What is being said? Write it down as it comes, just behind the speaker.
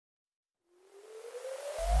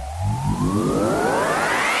Hi,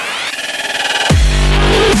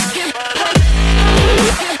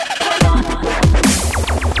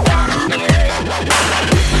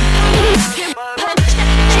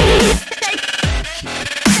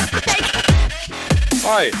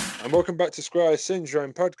 and welcome back to Squire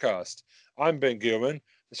Syndrome podcast. I'm Ben Gilman.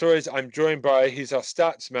 As always, I'm joined by, he's our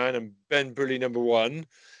stats man and Ben Bully number one.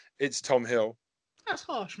 It's Tom Hill. That's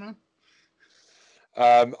harsh, man.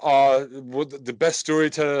 The best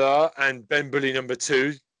storyteller and Ben Bully number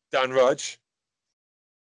two, Dan Rudge.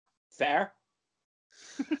 Fair.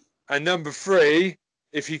 And number three,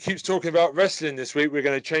 if he keeps talking about wrestling this week, we're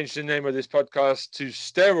going to change the name of this podcast to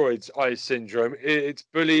Steroids Eye Syndrome. It's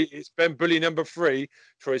Ben Bully number three,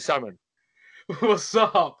 Troy Salmon. What's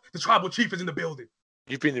up? The tribal chief is in the building.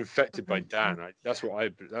 You've been infected by Dan, right? That's who I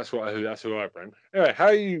bring. Anyway,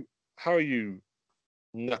 how are you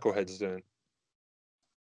knuckleheads doing?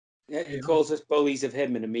 Yeah, he calls us bullies of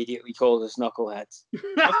him and immediately calls us knuckleheads.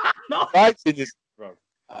 No. Right in this, bro.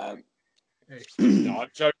 Hey. No, I'm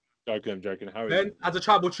joking. How are Then, you? as a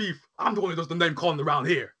tribal chief, I'm the one who does the name calling around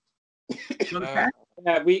here. You understand?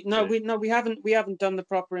 We haven't done the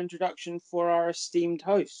proper introduction for our esteemed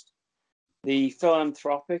host, the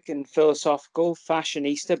philanthropic and philosophical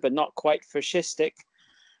fashionista, but not quite fascistic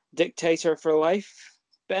dictator for life,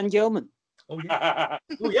 Ben Gilman. Oh yeah.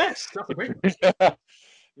 Oh yes, that's a great.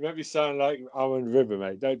 You make me sound like Almond River,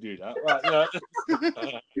 mate. Don't do that. Right, no.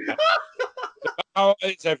 How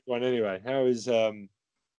is everyone anyway? How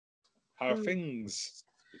are things?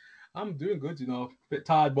 I'm doing good, you know. A bit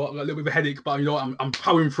tired, but a little bit of a headache. But you know, I'm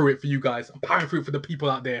powering through it for you guys. I'm powering through it for the people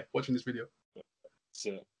out there watching this video.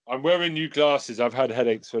 So, I'm wearing new glasses. I've had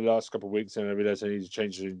headaches for the last couple of weeks, and I realised I need to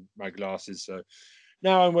change my glasses. So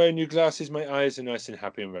now I'm wearing new glasses. My eyes are nice and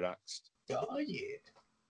happy and relaxed. Oh yeah.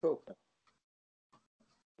 Cool.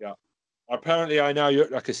 Yeah. Apparently, I now look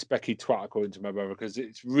like a specky twat, according to my brother, because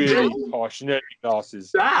it's really posh, nerdy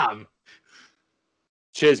glasses. Damn.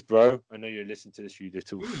 Cheers, bro. I know you're listening to this, you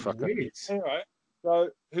little Ooh, fucker. wait. All right. So,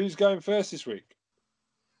 who's going first this week?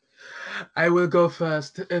 I will go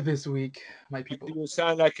first this week, my people. You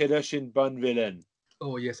sound like a Russian Bond villain.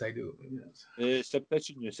 Oh yes, I do. Yes. Stop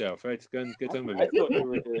touching yourself, right? Go and get on with I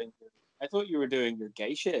it. thought you were doing your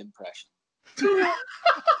geisha impression.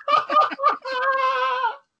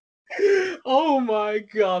 Oh my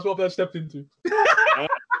gosh, what have I stepped into?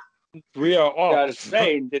 We are You are off.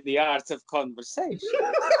 trained in the art of conversation.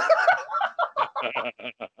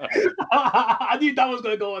 I knew that was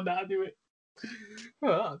going to go on that. I knew it.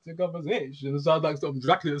 It's a conversation. It sounds like something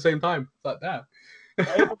Dracula at the same time. It's like that.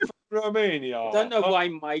 I'm from Romania. I don't know why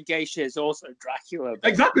my geisha is also Dracula. but-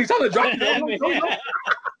 Exactly, it sounded like Dracula.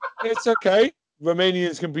 It's okay.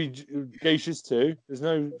 Romanians can be geishas too. There's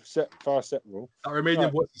no far set rule. That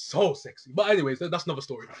Romanian voice is so sexy. But anyways, that's another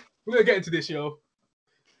story. We're going to get into this, yo.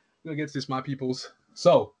 We're going to get into this, my peoples.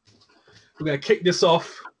 So, we're going to kick this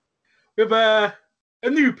off with a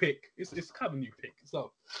new pick. It's kind of a new pick.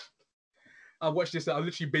 So, I watched this. I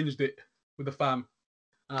literally binged it with the fam.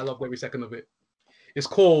 And I loved every second of it. It's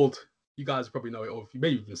called, you guys probably know it, or you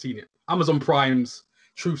may have even seen it, Amazon Prime's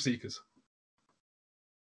Truth Seekers.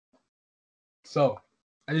 So,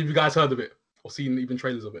 any of you guys heard of it? Or seen even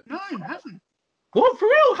trailers of it? No, I haven't. What, for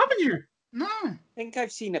real? Haven't you? No. I think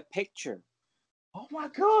I've seen a picture. Oh my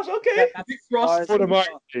gosh, okay. That's Nick Frost. For the mic,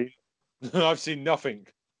 I've seen nothing.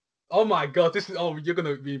 Oh my god, this is you're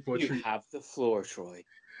gonna be in for a You treat. have the floor, Troy.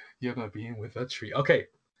 You're gonna be in with a treat. Okay.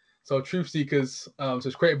 So Truth Seekers, so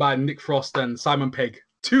it's created by Nick Frost and Simon Pegg,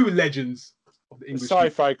 two legends of the English.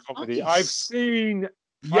 Sci-fi comedy. Nice. I've seen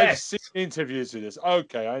Yes. interviews with this.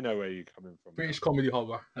 Okay, I know where you're coming from. British comedy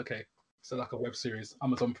horror. Okay. So like a web series.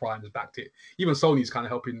 Amazon Prime has backed it. Even Sony's kind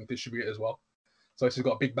of helping distribute it as well. So it's just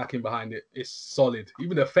got a big backing behind it. It's solid.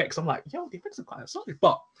 Even the effects, I'm like, yo, the effects are quite solid.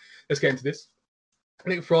 But let's get into this.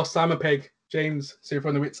 Nick Frost, Simon Pegg, James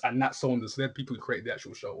Sieronowitz, and Nat Saunders. So they're the people who created the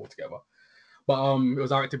actual show altogether. But it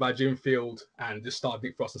was directed by Jim Field and just starred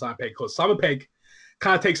Nick Frost and Simon Pegg, because Simon Pegg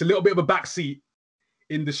kind of takes a little bit of a backseat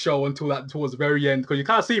in the show until that towards the very end, because you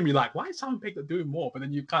kind of see me like, why is Simon Pegg doing more? But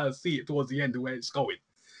then you kind of see it towards the end of where it's going.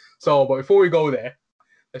 So, but before we go there,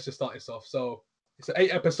 let's just start this off. So it's an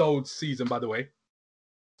 8-episode season, by the way.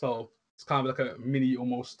 So it's kind of like a mini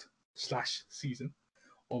almost slash season,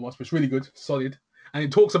 almost, but it's really good, solid. And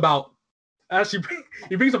it talks about, actually,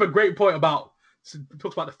 he brings up a great point about, it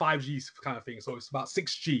talks about the 5G kind of thing. So it's about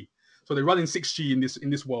 6G. So they're running 6G in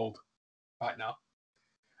this world right now.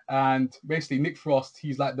 And basically, Nick Frost,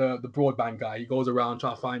 he's like the broadband guy. He goes around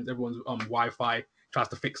trying to find everyone's Wi-Fi, tries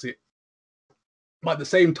to fix it. But at the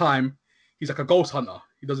same time, he's like a ghost hunter.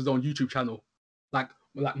 He does his own YouTube channel, like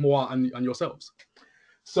Moa and yourselves.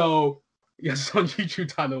 So He has his own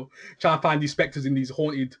YouTube channel trying to find these specters in these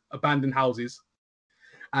haunted, abandoned houses.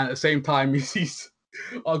 And at the same time, he's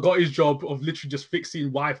got his job of literally just fixing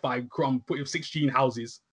Wi-Fi, putting 6G in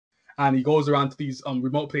houses. And he goes around to these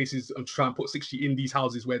remote places and try and put 6G in these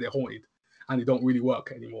houses where they're haunted, and they don't really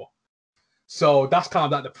work anymore. So that's kind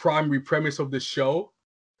of like the primary premise of the show.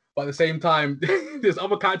 But at the same time, there's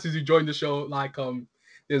other characters who join the show. Like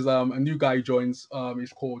there's a new guy who joins.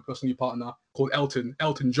 He's called, got a new partner called Elton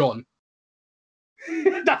John.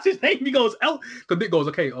 That's his name. He goes because Nick goes,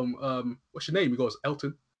 okay, what's your name? He goes,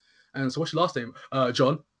 Elton. And so what's your last name?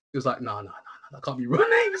 John. He was like, no, that can't be your real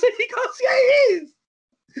name. He goes, yeah, it is.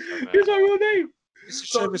 It's my real name. It's a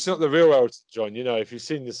shame it's not the real Elton John. You know, if you've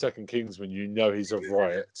seen the second Kingsman, you know he's a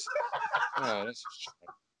riot. Oh, that's a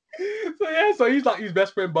shame. So he's like his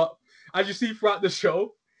best friend, but as you see throughout the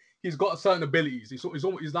show, he's got certain abilities. He's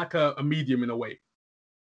like a medium in a way.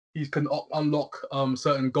 He can unlock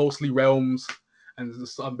certain ghostly realms and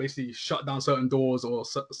basically shut down certain doors or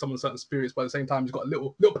summon certain spirits. But at the same time, he's got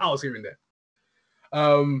little powers here and there.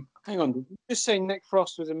 Hang on, did you just say Nick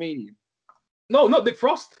Frost was a medium? No, not Nick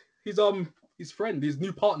Frost. He's his friend, his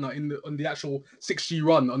new partner on the actual 6G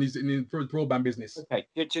run in his broadband business. Okay,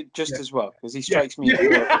 just as well, because he strikes me as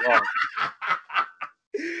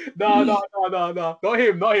No, not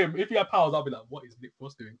him. If he had powers, I'll be like, what is Nick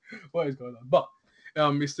Frost doing? What is going on? But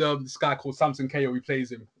it's this guy called Samson Kayo. He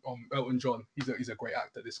plays him, Elton John. He's a great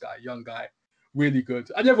actor. This guy, young guy, really good.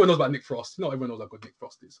 And everyone knows about Nick Frost. Not everyone knows how good Nick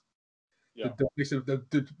Frost is. Yeah.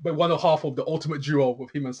 The one half of the ultimate duo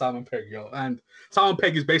with him and Simon Pegg, and Simon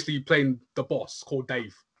Pegg is basically playing the boss called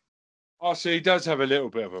Dave. Oh, so he does have a little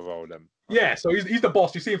bit of a role then. Yeah, so he's the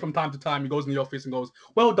boss. You see him from time to time. He goes in the office and goes,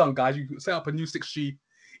 "Well done, guys. You set up a new 6G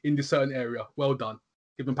in this certain area. Well done."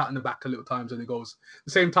 Give him a pat on the back a little times, and he goes. At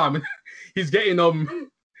the same time, he's getting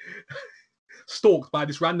stalked by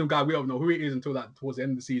this random guy. We don't know who he is until that towards the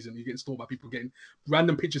end of the season. He's getting stalked by people, getting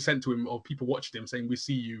random pictures sent to him of people watching him saying, "We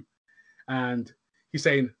see you." And he's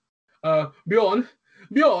saying, Bjorn,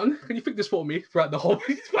 can you fix this for me throughout the whole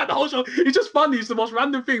show? It's just funny. It's the most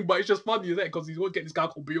random thing, but it's just funny, isn't it? Because he's going to get this guy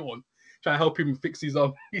called Bjorn, trying to help him fix his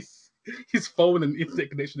phone and internet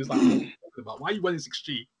connection. It's like, what are you talking about? Why are you running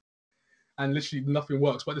 6G? And literally nothing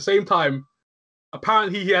works. But at the same time,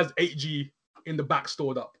 apparently he has 8G in the back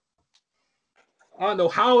stored up. I don't know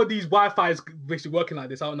how are these Wi-Fi's basically working like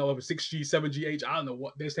this. I don't know if 6G, 7G, 8G. I don't know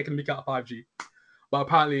what. They're just taking a mick out of 5G. But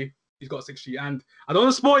apparently he's got 6G. And I don't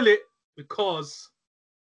want to spoil it because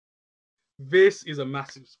this is a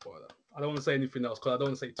massive spoiler. I don't want to say anything else because I don't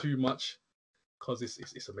want to say too much because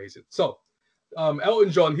it's amazing. So, Elton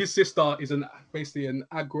John, his sister is basically an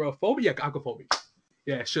agoraphobia. Yeah, agoraphobia.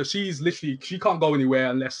 Yeah, so she can't go anywhere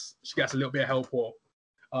unless she gets a little bit of help or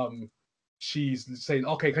she's saying,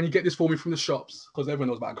 okay, can you get this for me from the shops? Because everyone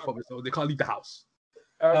knows about agoraphobia, so they can't leave the house.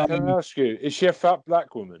 Can I ask you, is she a fat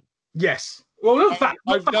black woman? Yes. Well, not fat.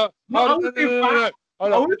 No,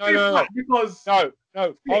 because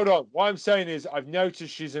no. Hold on. What I'm saying is, I've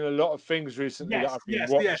noticed she's in a lot of things recently that I've been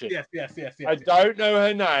watching. Yes. I don't know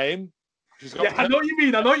her name. She's got I know what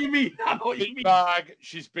you mean. Fleabag.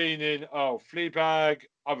 She's been in Fleabag.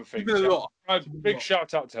 Other things. She's been a lot. Big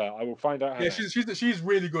shout out to her. I will find out. Yeah, she's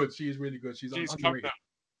really good. She is really good. She's coming up.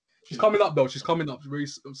 She's coming up though. She's coming up very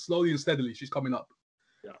slowly and steadily. She's coming up.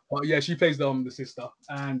 Yeah. But yeah, she plays the sister,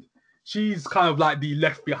 and she's kind of like the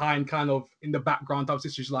left behind, kind of in the background type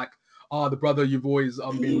sister. She's like, the brother you've always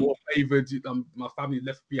been more favored. My family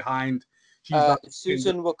left behind. She's like,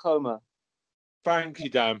 Susan Wokoma. Thank you,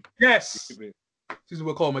 Dan. Yes, Susan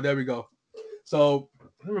Wokoma. There we go. So I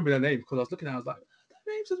don't remember her name because I was looking at. I was like,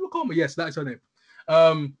 that name Susan Wokoma. Yes, that is her name.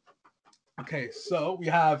 Okay, so we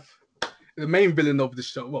have the main villain of the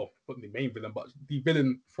show. Well, not the main villain, but the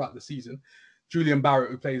villain throughout the season. Julian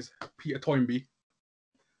Barrett, who plays Peter Toynbee.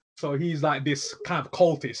 So he's like this kind of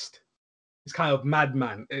cultist. He's kind of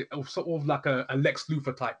madman, sort of like a Lex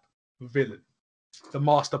Luthor type villain. The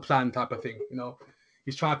master plan type of thing,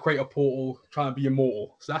 He's trying to create a portal, trying to be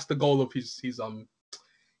immortal. So that's the goal of his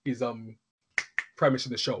premise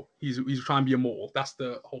in the show. He's trying to be immortal. That's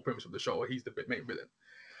the whole premise of the show. He's the main villain.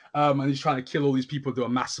 And he's trying to kill all these people, do a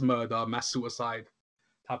mass murder, mass suicide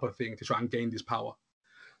type of thing to try and gain this power.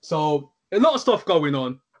 So a lot of stuff going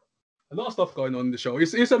on. In the show.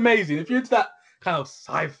 It's amazing. If you're into that kind of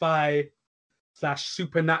sci-fi /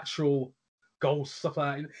 supernatural ghost stuff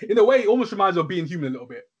like that, in a way, it almost reminds me of Being Human a little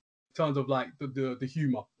bit in terms of like the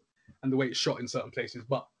humor and the way it's shot in certain places.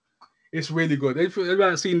 But it's really good. If anyone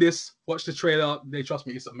hasn't seen this, watch the trailer. They trust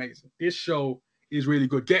me, it's amazing. This show is really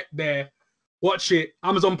good. Get there, watch it.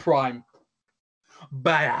 Amazon Prime.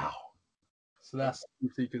 Bow. So that's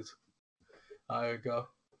Seekers. There you go.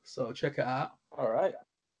 So check it out. All right.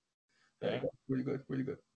 There you go. Really good, really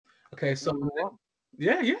good. Okay, so Number one.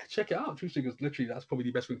 yeah, check it out. Truth Seekers, literally, that's probably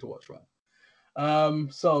the best thing to watch,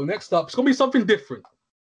 right? So next up, it's gonna be something different.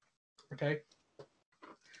 Okay.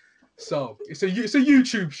 So it's a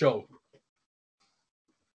YouTube show.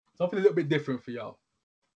 Something a little bit different for y'all.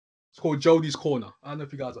 It's called Jodie's Corner. I don't know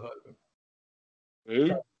if you guys have heard of him.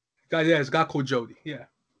 Who? Guy, yeah, it's a guy called Jodie. Yeah.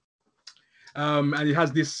 And he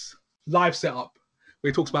has this live setup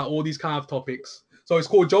where he talks about all these kind of topics. So it's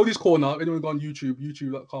called Jodie's Corner. If anyone go on YouTube,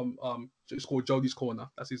 youtube.com, it's called Jodie's Corner.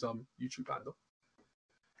 That's his YouTube handle.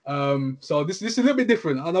 So this is a little bit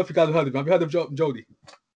different. I don't know if you guys have heard of him. Have you heard of Jodie?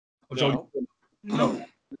 No.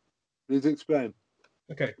 Please explain.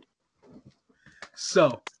 Okay.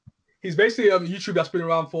 So he's basically a YouTube that's been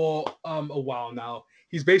around for a while now.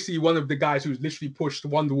 He's basically one of the guys who's literally pushed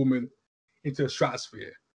Wonder Woman into the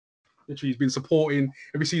stratosphere. Literally, he's been supporting.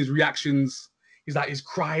 If you see his reactions, he's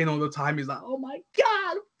crying all the time. He's like, "Oh my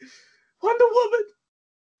God, Wonder Woman!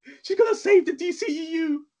 She's gonna save the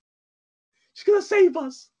DCEU. She's gonna save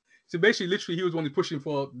us." So basically, literally, he was the one who's pushing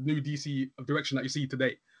for new DC direction that you see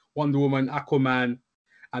today: Wonder Woman, Aquaman,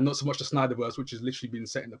 and not so much the Snyderverse, which has literally been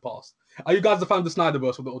set in the past. Are you guys a fan of the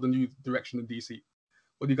Snyderverse or the new direction in DC?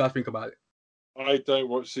 What do you guys think about it? I don't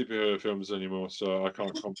watch superhero films anymore, so I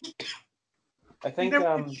can't comment. I think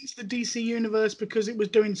against the DC universe because it was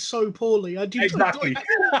doing so poorly. I do Exactly.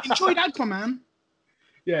 enjoyed Aquaman,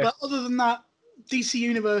 Yeah. but other than that, DC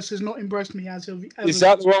universe has not impressed me as of. Is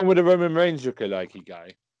that the one with the Roman Reigns lookalike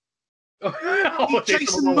guy?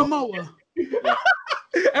 Jason Momoa?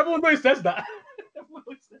 Everyone always says that.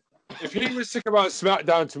 If he was to come out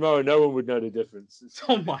SmackDown tomorrow, no one would know the difference.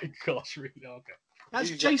 Oh my gosh, really? Okay. That's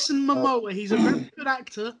Jason Momoa. He's a very good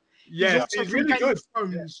actor. Yeah, also he's from really Game good. of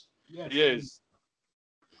Thrones. Yes. He is.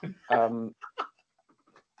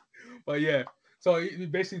 But yeah, so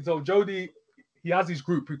Jodie, he has his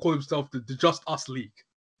group. He calls himself the Just Us League.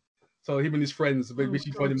 So him and his friends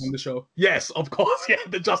basically find him on the show. Yes, of course, yeah,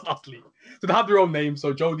 the Just Us League. So they have their own names.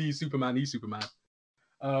 So Jodie is Superman, he's Superman.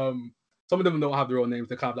 Some of them don't have their own names.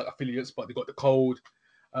 They're kind of like affiliates, but they got the code.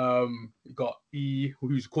 You got E,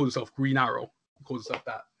 who's called himself Green Arrow. He calls himself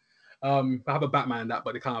that. I have a Batman that,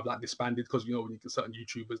 but they kind of like disbanded because when you get certain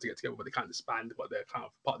YouTubers to get together, but they can't disband, but they're kind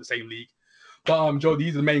of part of the same league. But Jodie,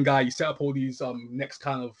 he's the main guy. He set up all these next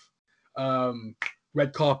kind of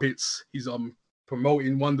red carpets. He's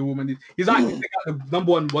promoting Wonder Woman. He's like the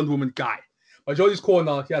number one Wonder Woman guy. But Jodie's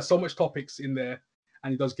Corner, he has so much topics in there,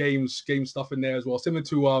 and he does game stuff in there as well, similar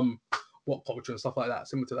to What Culture and stuff like that.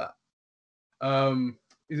 Similar to that.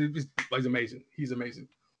 He's amazing. He's amazing.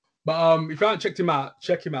 But if you haven't checked him out,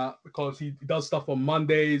 check him out because he does stuff on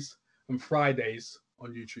Mondays and Fridays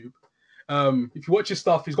on YouTube. If you watch his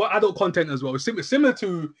stuff, he's got adult content as well. It's similar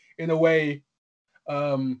to, in a way,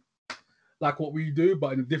 like what we do,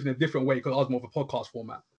 but in a different way because I was more of a podcast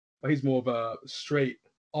format. But he's more of a straight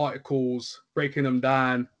articles, breaking them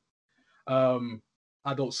down,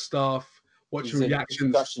 adult stuff, watching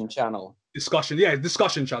reactions. Discussion channel. Discussion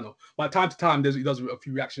channel. But time to time, he does a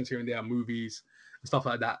few reactions here and there, movies and stuff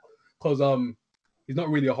like that. Because he's not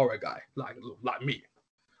really a horror guy like me,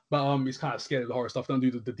 but he's kind of scared of the horror stuff. Don't do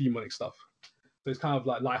the demonic stuff. So it's kind of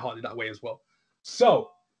like lighthearted that way as well. So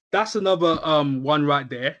that's another one right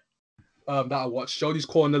there that I watched. Jodie's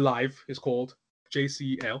Corner Live is called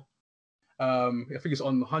JCL. I think it's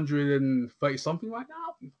on 130 something right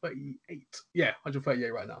now. 38. Yeah,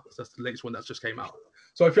 138 right now. So that's the latest one that just came out.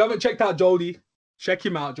 So if you haven't checked out Jodie, check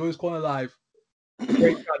him out. Jodie's Corner Live.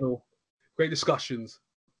 Great channel. Great discussions.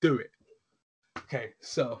 Do it. Okay,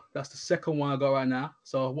 so that's the second one I got right now.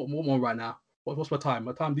 So what more right now? What's my time?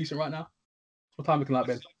 My time decent right now? What time looking like,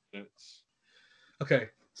 Ben? Okay,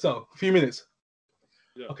 so a few minutes.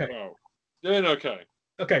 Yeah, okay. Wow. Doing okay.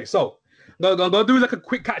 Okay, so I'm gonna do like a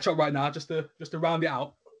quick catch up right now, just to round it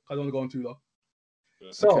out. I don't want to go on too long. Yeah.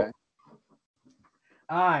 So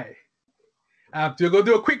I have to go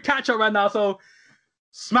do a quick catch up right now. So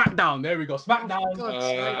SmackDown, there we go. SmackDown.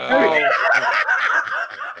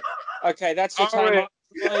 Okay, that's your time up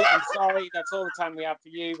today. I'm sorry, that's all the time we have for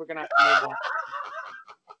you. We're gonna have to move on.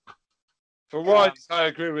 For once, I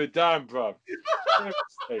agree with Dan, bro.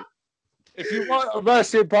 If you want a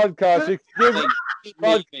wrestling podcast, you can give me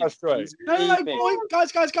podcast right. No,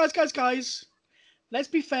 guys. Let's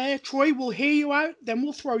be fair. Troy will hear you out, then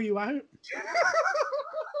we'll throw you out.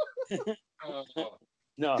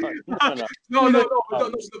 No. Literally,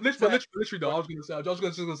 though. I was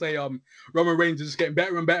gonna say, Roman Reigns is just getting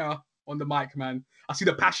better and better on the mic, man. I see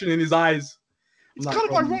the passion in his eyes. It's Like, kind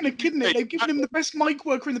of ironic, isn't it? Hey, They've given him the best mic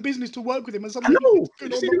worker in the business to work with him, and I suddenly know. he's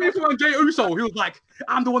good Did you on see the the mic. interview on Jey Uso? He was like,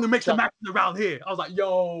 "I'm the one who makes the matches around here." I was like,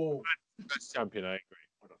 "Yo, best champion, I agree.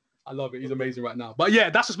 Hold I love it. He's amazing right now." But yeah,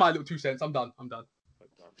 that's just my little 2 cents. I'm done.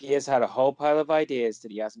 He has had a whole pile of ideas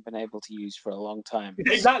that he hasn't been able to use for a long time.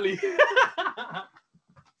 Exactly.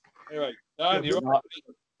 Anyway, Dan, you're Not- up.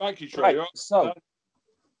 Thank you, Troy. Right, You're up. so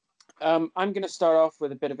I'm going to start off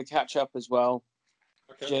with a bit of a catch up as well,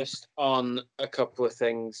 Okay. just on a couple of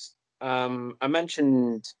things. I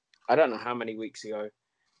mentioned, I don't know how many weeks ago,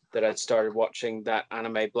 that I'd started watching that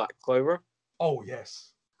anime Black Clover. Oh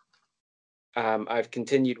yes. I've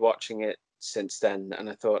continued watching it since then, and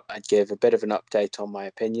I thought I'd give a bit of an update on my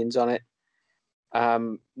opinions on it.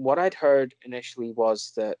 What I'd heard initially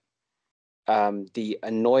was that the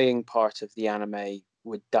annoying part of the anime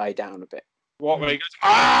would die down a bit. What when he goes,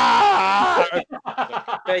 ah!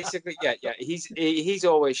 Basically, yeah. He's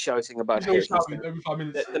always shouting about He's always it. He's shouting every 5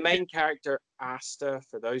 minutes. the main character, Asta,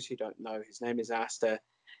 for those who don't know, his name is Asta.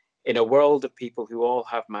 In a world of people who all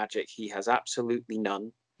have magic, he has absolutely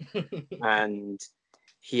none. And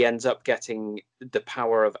he ends up getting the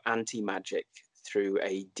power of anti-magic through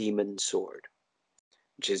a demon sword,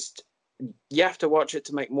 which is, you have to watch it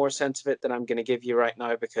to make more sense of it than I'm going to give you right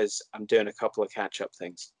now, because I'm doing a couple of catch-up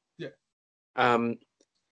things. Yeah.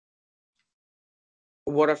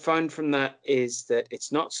 What I found from that is that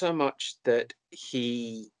it's not so much that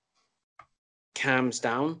he calms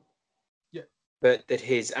down, but that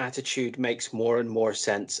his attitude makes more and more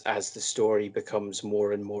sense as the story becomes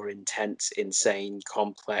more and more intense, insane,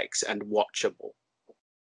 complex, and watchable.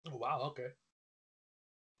 Oh wow. Okay.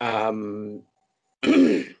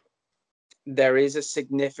 There is a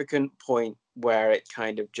significant point where it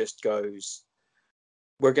kind of just goes,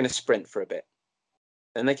 we're going to sprint for a bit.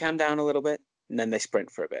 Then they calm down a little bit, and then they sprint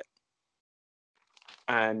for a bit.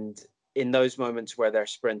 And in those moments where they're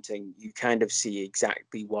sprinting, you kind of see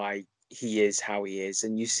exactly why he is how he is.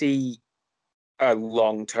 And you see a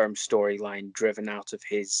long-term storyline driven out of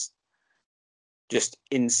his just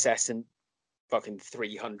incessant fucking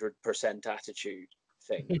 300% attitude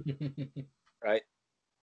thing, right?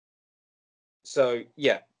 So,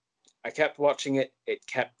 yeah, I kept watching it. It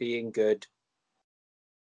kept being good.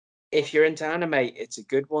 If you're into anime, it's a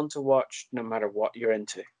good one to watch no matter what you're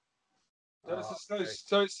into. So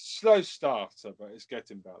it's a slow starter, but it's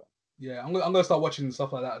getting better. Yeah, I'm gonna start watching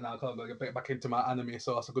stuff like that now. Kind of get back into my anime,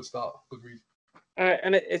 so that's a good start, good read.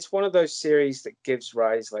 And it's one of those series that gives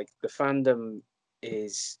rise, like, the fandom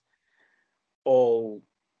is all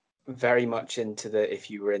very much into the, if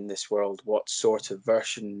you were in this world, what sort of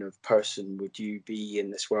version of person would you be in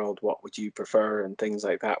this world? What would you prefer? And things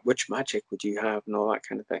like that. Which magic would you have? And all that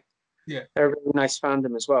kind of thing. Yeah. They're a really nice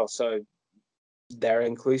fandom as well. So they're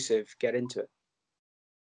inclusive. Get into it.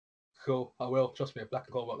 Cool. I will. Trust me, Black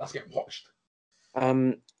Clover. Let's get watched.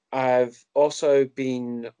 I've also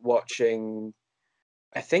been watching,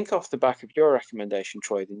 I think off the back of your recommendation,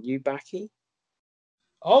 Troy, the new Baki.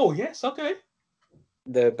 Oh yes, okay.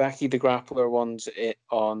 The Baki the Grappler one's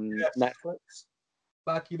on Netflix.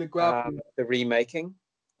 Baki the Grappler. The remaking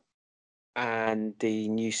and the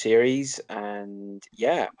new series, and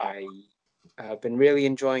yeah, I have been really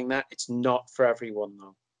enjoying that. It's not for everyone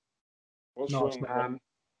though. What's No, wrong?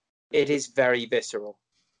 It is very visceral.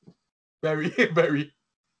 Very, very.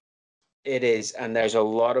 It is, and there's a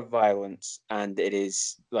lot of violence, and it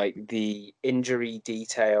is like the injury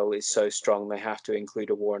detail is so strong they have to include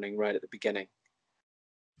a warning right at the beginning.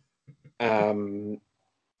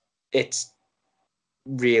 It's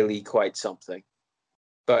really quite something,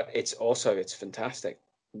 but it's fantastic.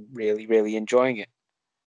 Really, really enjoying it.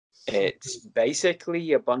 It's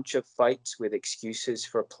basically a bunch of fights with excuses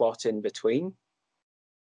for plot in between.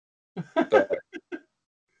 But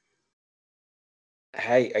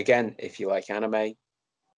hey, again, if you like anime,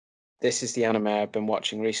 this is the anime I've been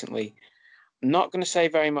watching recently. I'm not going to say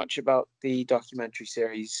very much about the documentary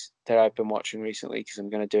series that I've been watching recently, because I'm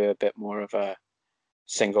going to do a bit more of a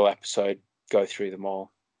single episode, go through them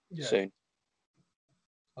all soon.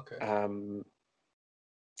 Okay.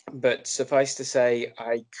 But suffice to say,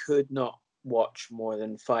 I could not watch more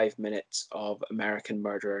than 5 minutes of American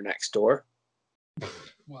Murderer Next Door.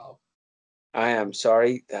 Wow. I am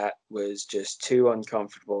sorry, that was just too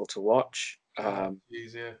uncomfortable to watch. Yeah.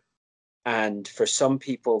 And for some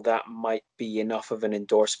people, that might be enough of an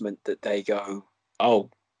endorsement that they go,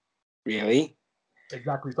 "Oh, really?"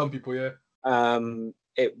 Exactly. Some people, yeah.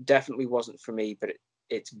 It definitely wasn't for me, but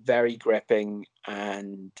it's very gripping,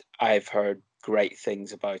 and I've heard great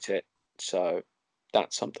things about it. So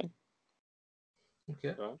that's something.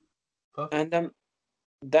 Okay. Right. Perfect. And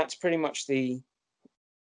that's pretty much the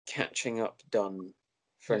catching up done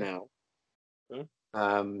for Yeah. now.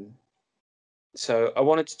 Okay. So I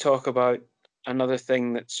wanted to talk about another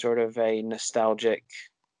thing that's sort of a nostalgic.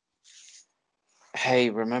 Hey,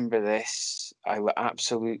 remember this?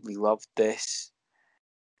 Absolutely loved this.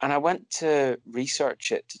 And I went to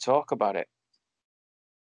research it to talk about it.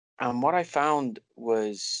 And what I found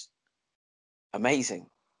was amazing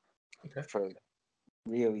Okay. for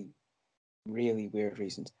really, really weird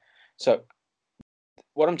reasons. So,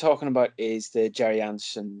 what I'm talking about is the Jerry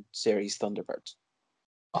Anderson series Thunderbirds.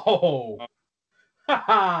 Oh,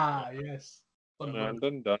 haha, yes. Dun,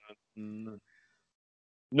 dun, dun.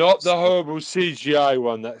 Not the horrible CGI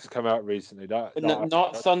one that's come out recently. Not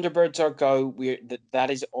Thunderbirds Are Go. That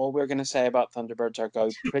is all we're going to say about Thunderbirds Are Go,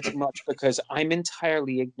 pretty much because I'm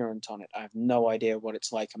entirely ignorant on it. I have no idea what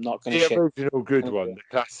it's like. I'm not going to the shit. original good one, the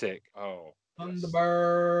classic. Oh,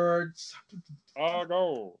 Thunderbirds. oh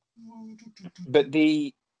no. But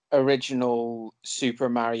the original Super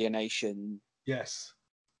Marionation Yes.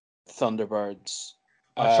 Thunderbirds.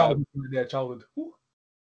 Childhood. Yeah, childhood. Ooh.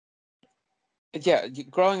 Yeah,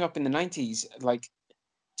 growing up in the 90s, like,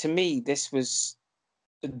 to me, this was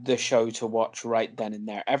the show to watch right then and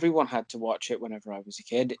there. Everyone had to watch it whenever I was a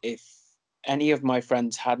kid. If any of my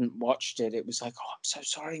friends hadn't watched it, it was like, oh, I'm so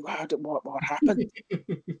sorry. Wow, what happened?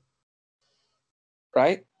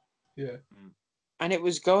 Right? Yeah. And it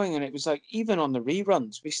was going, and it was like, even on the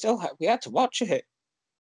reruns, we had to watch it.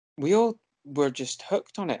 We all were just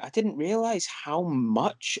hooked on it. I didn't realize how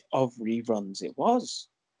much of reruns it was.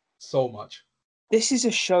 So much. This is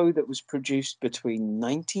a show that was produced between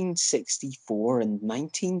 1964 and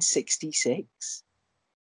 1966.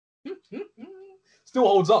 Still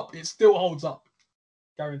holds up. It still holds up.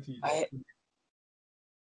 Guaranteed. I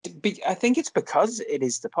think it's because it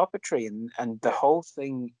is the puppetry, and the whole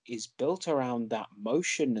thing is built around that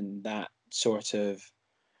motion and that sort of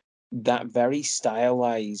that very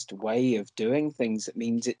stylized way of doing things. That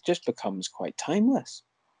means it just becomes quite timeless.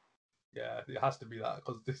 Yeah, it has to be that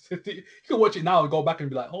because you can watch it now and go back and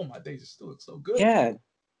be like, "Oh my days, it still looks so good." Yeah,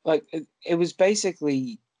 like it was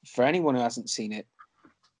basically, for anyone who hasn't seen it,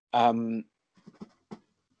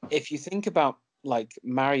 if you think about like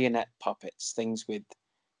marionette puppets, things with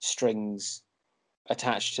strings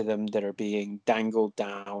attached to them that are being dangled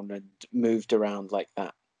down and moved around like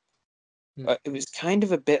that. It was kind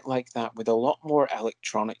of a bit like that, with a lot more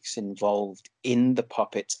electronics involved in the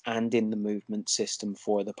puppets and in the movement system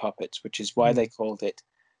for the puppets, which is why they called it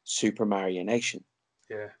Super Marionation.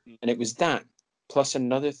 Yeah. And it was that, plus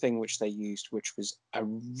another thing which they used, which was a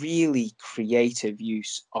really creative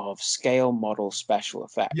use of scale model special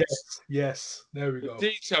effects. Yes. There we The go.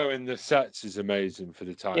 detail in the sets is amazing for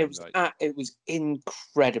the time. It was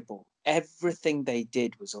incredible. Everything they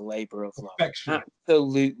did was a labor of love. Perfection.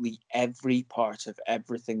 Absolutely every part of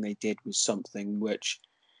everything they did was something which,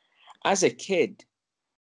 as a kid,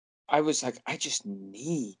 I was like, I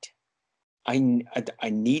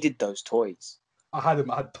needed those toys. I had them.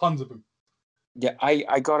 I had tons of them. Yeah,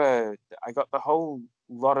 I got the whole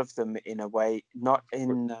lot of them in a way, not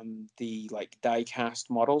in the like die-cast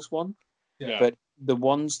models one, but the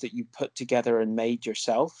ones that you put together and made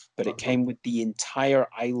yourself, but it came with the entire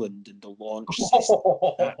island and the launch system.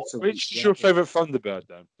 Which is your favourite Thunderbird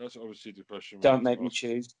then? That's obviously the question. Don't make me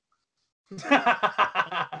choose. Bird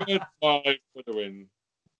 5 for the win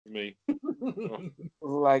for me.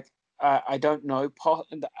 Like I don't know.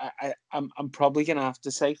 I'm probably gonna have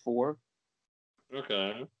to say 4.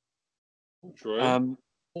 Okay. Troy? Um,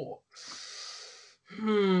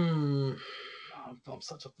 I'm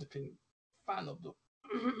such a flipping fan of them.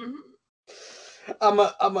 I'm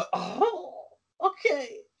a. Oh,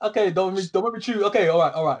 okay. Don't make me choose. Okay. All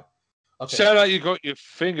right. Okay. Sound like you got your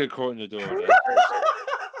finger caught in the door.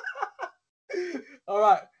 All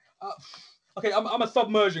right. Okay. I'm a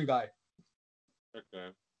submersion guy. Okay.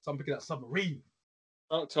 So I'm picking that submarine.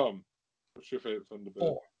 Tom, what's your favorite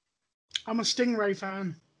Thunderbird? I'm a Stingray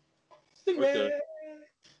fan. Stingray. Okay.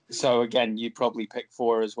 So again, you'd probably pick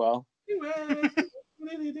 4 as well.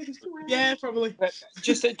 Yeah, probably. But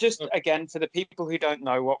just again, for the people who don't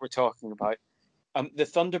know what we're talking about, the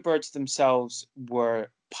Thunderbirds themselves were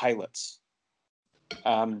pilots.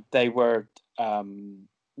 They were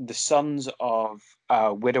the sons of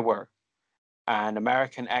a widower, an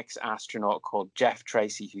American ex-astronaut called Jeff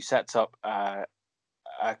Tracy, who sets up a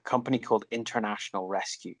company called International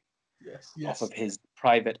Rescue off of his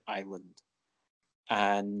private island.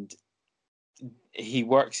 And he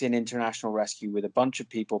works in International Rescue with a bunch of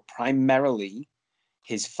people, primarily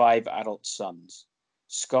his 5 adult sons,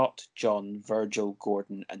 Scott, John, Virgil,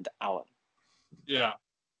 Gordon, and Alan. Yeah.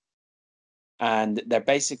 And they're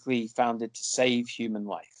basically founded to save human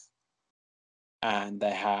life. And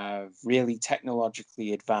they have really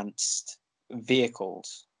technologically advanced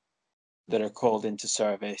vehicles that are called into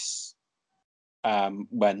service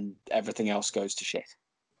when everything else goes to shit.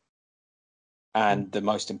 And the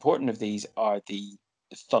most important of these are the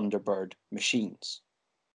Thunderbird machines.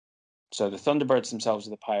 So the Thunderbirds themselves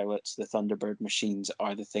are the pilots. The Thunderbird machines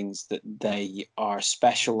are the things that they are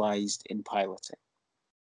specialized in piloting.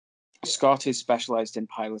 Scott is specialized in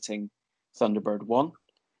piloting Thunderbird 1,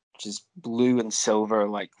 which is blue and silver,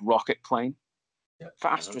 like rocket plane. Yep.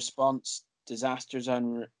 Fast response, disaster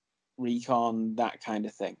zone recon, that kind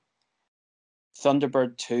of thing.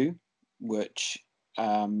 Thunderbird 2, which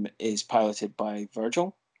is piloted by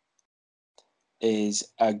Virgil, is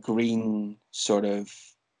a green sort of,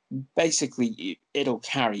 basically it'll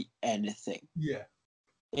carry anything. Yeah.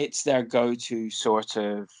 It's their go-to sort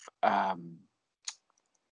of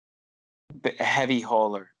heavy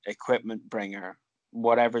hauler, equipment bringer,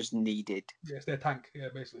 whatever's needed. Yeah, it's their tank. Yeah,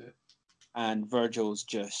 basically. And Virgil's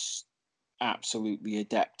just absolutely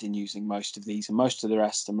adept in using most of these, and most of the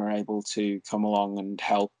rest of them are able to come along and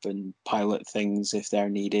help and pilot things if they're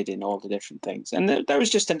needed in all the different things. And there was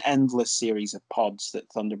just an endless series of pods that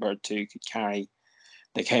Thunderbird 2 could carry.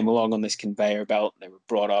 They came along on this conveyor belt, and they were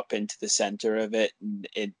brought up into the center of it, and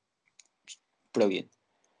it brilliant.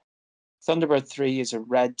 Thunderbird 3 is a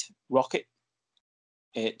red rocket.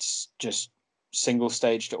 It's just single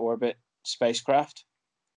stage to orbit spacecraft.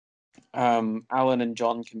 Alan and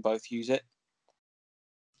John can both use it,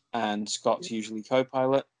 and Scott's usually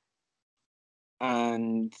co-pilot.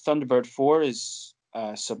 And Thunderbird 4 is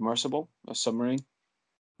submersible, a submarine,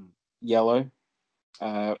 yellow,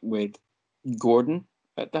 with Gordon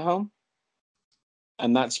at the helm,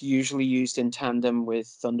 and that's usually used in tandem with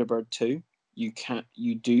Thunderbird 2.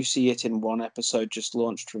 You do see it in one episode just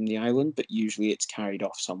launched from the island, but usually it's carried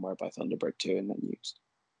off somewhere by Thunderbird 2 and then used.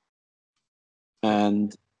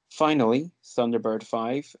 And finally, Thunderbird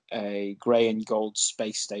 5, a grey and gold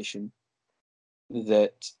space station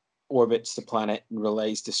that orbits the planet and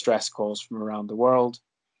relays distress calls from around the world,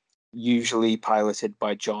 usually piloted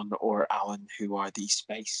by John or Alan, who are the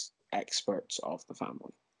space experts of the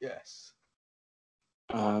family. Yes.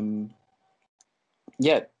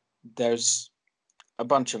 Yeah, there's a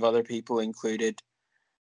bunch of other people included.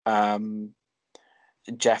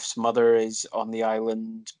 Jeff's mother is on the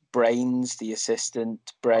island. Brains, the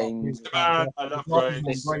assistant, Brains. I love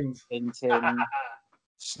Brains. Tintin,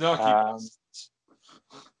 Snarky.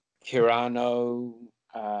 Kirano,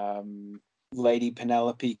 Lady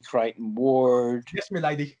Penelope Crichton Ward, Yes, my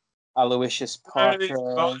lady. Aloysius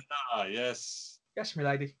Parker. Yes. Yes, my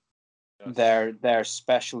lady. Their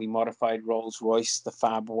specially modified Rolls Royce, the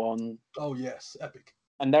Fab One. Oh yes, epic.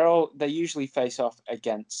 And they usually face off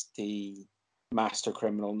against the master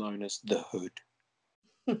criminal known as the Hood,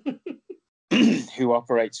 who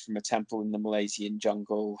operates from a temple in the Malaysian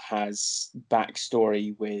jungle, has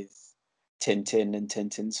backstory with Tintin and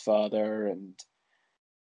Tintin's father, and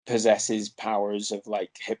possesses powers of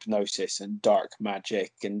like hypnosis and dark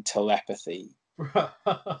magic and telepathy.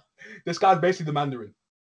 This guy's basically the Mandarin.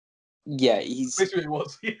 Yeah, he's Basically, it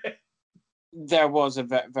was. Yeah. There was a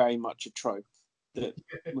very much a trope that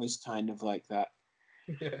was kind of like that.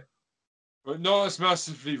 Yeah. But not as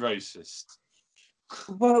massively racist.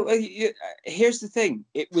 Well, here's the thing.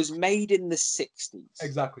 It was made in the 60s.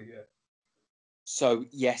 Exactly, yeah. So,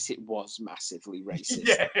 yes, it was massively racist.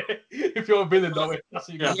 Yeah. If you're a villain, though, that's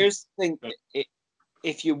what you got. Here's the thing.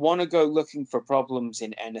 If you want to go looking for problems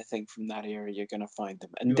in anything from that era, you're going to find them.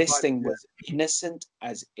 And this thing was innocent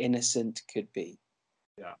as innocent could be.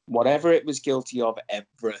 Yeah. Whatever it was guilty of,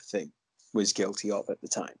 everything was guilty of at the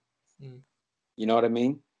time. Mm. You know what I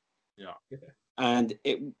mean? Yeah. And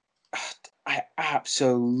I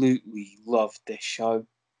absolutely loved this show.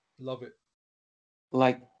 Love it.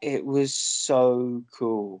 Like, it was so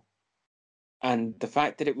cool. And the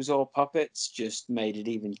fact that it was all puppets just made it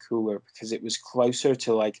even cooler, because it was closer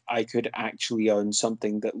to, like, I could actually own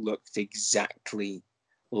something that looked exactly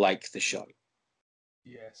like the show.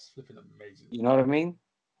 Yes, flipping amazing. You know what I mean?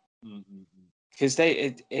 Because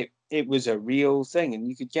it was a real thing, and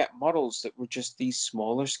you could get models that were just these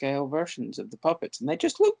smaller scale versions of the puppets, and they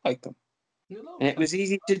just looked like them. And it was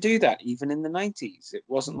easy to do that even in the 90s. It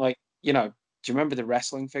wasn't like, do you remember the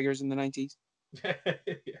wrestling figures in the 90s? Yeah.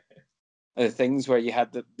 The things where you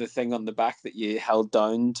had the thing on the back that you held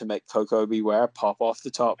down to make Coco Beware pop off the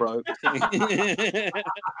top rope.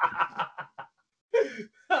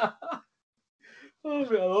 Oh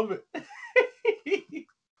man, I love it.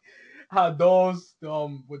 Had those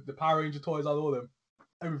with the Power Ranger toys, I had all them.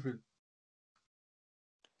 Everything.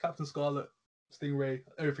 Captain Scarlet. Stingray,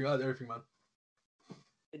 everything. I had everything, man.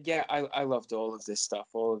 Yeah, I loved all of this stuff,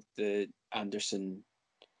 all of the Anderson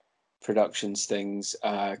Productions things.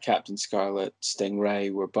 Captain Scarlet,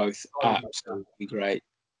 Stingray were both absolutely great.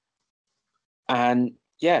 And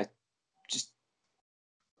yeah, just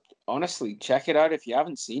honestly, check it out if you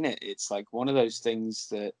haven't seen it. It's like one of those things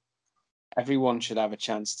that everyone should have a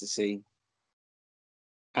chance to see.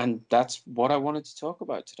 And that's what I wanted to talk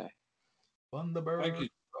about today. Thunderbird. Thank you.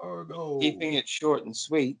 Cargo. Keeping it short and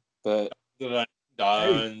sweet, but Dun,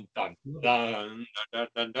 dun, dun, dun,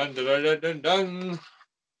 dun, dun, dun, dun, dun, dun, dun.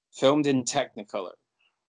 filmed in Technicolor.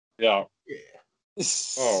 Yeah.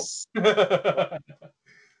 Oh.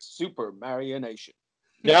 Super Marionation.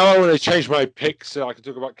 Now I want to change my pick so I can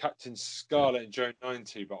talk about Captain Scarlet and Joe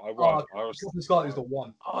 90, but I won't. Captain Scarlet is the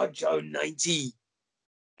one. Oh, Joe 90.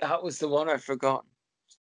 That was the one I forgot.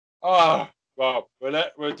 Well,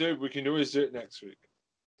 we can always do it next week.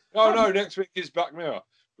 No, next week is Black Mirror.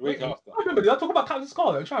 The week after. I remember. Did I talk about Captain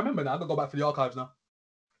Scarlet? I'm trying to remember now. I'm gonna go back for the archives now.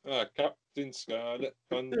 Captain Scarlet.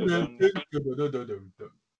 Thank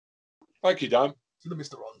you, Dan. To the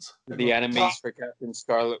Mr. Rons. The enemies for Captain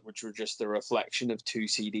Scarlet, which were just the reflection of 2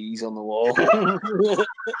 CDs on the wall.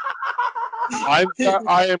 I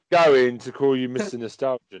am going to call you Mr.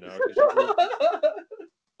 Nostalgia now.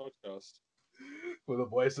 Podcast. For the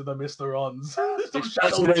voice of the Mr. Rons.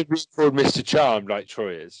 That's what they've been called Mr. Charmed, like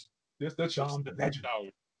Troy is. Mr. Charmed, the legend.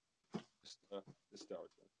 Nostalgia.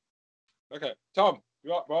 Okay, Tom,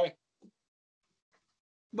 you up, boy?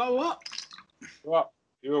 But what? You up?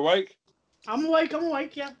 You awake? I'm awake,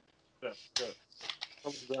 yeah. Yeah, good.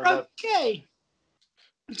 Okay.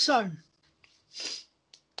 So,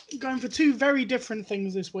 going for 2 very different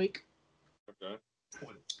things this week. Okay.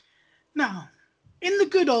 Now, in the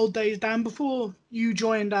good old days, Dan, before you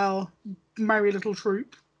joined our merry little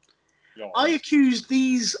troop, Yeah. I accused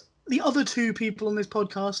the other 2 people on this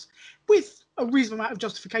podcast, with a reasonable amount of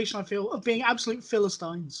justification, I feel, of being absolute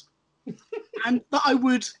Philistines. And that I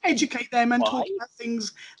would educate them and talk about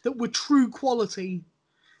things that were true quality,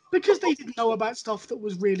 because they didn't know about stuff that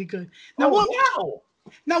was really good. Now, what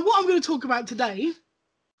I'm going to talk about today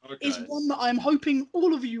is one that I'm hoping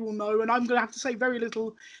all of you will know, and I'm going to have to say very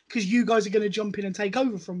little because you guys are going to jump in and take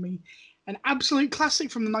over from me. An absolute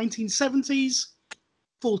classic from the 1970s,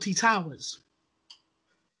 Fawlty Towers.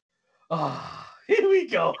 Here we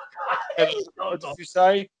go. What did you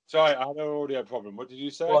say? Sorry, I had an audio problem. What did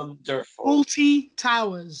you say? Wonderful. Fawlty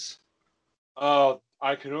Towers. Oh,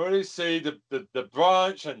 I can already see the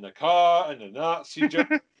branch and the car and the Nazi joke.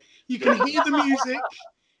 You can hear the music.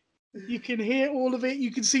 You can hear all of it.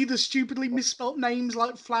 You can see the stupidly misspelt names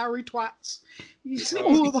like flowery twats. You see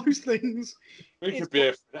all of those things. We could be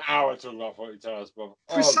here for an hour talking about Fawlty Towers, but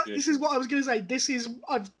this is what I was going to say.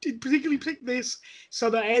 I've particularly picked this so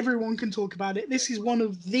that everyone can talk about it. This is one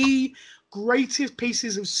of the greatest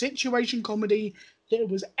pieces of situation comedy that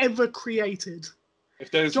was ever created. If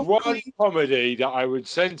there's one comedy that I would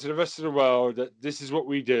send to the rest of the world that this is what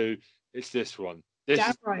we do, it's this one.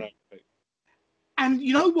 Damn right. And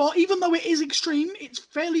you know what? Even though it is extreme, it's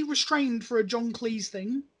fairly restrained for a John Cleese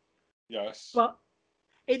thing. Yes. But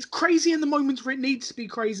it's crazy in the moments where it needs to be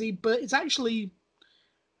crazy, but it's actually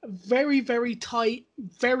a very, very tight,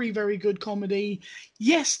 very, very good comedy.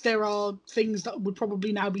 Yes, there are things that would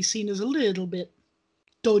probably now be seen as a little bit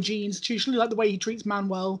dodgy institutionally, like the way he treats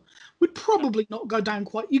Manuel would probably not go down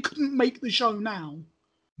quite. You couldn't make the show now.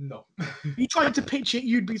 No. You tried to pitch it,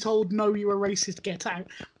 you'd be told, no, you're a racist, get out.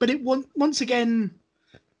 But it once again,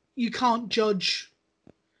 you can't judge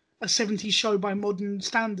a 70s show by modern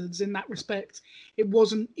standards in that respect. It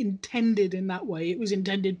wasn't intended in that way. It was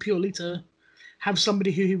intended purely to have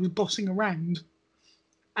somebody who he was bossing around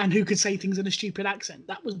and who could say things in a stupid accent.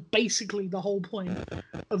 That was basically the whole point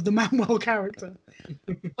of the Manuel character.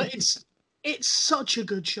 But it's such a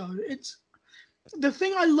good show. It's the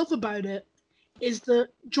thing I love about it is that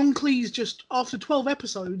John Cleese, just after 12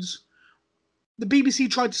 episodes, the BBC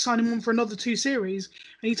tried to sign him on for another 2 series,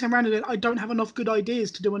 and he turned around and said, I don't have enough good ideas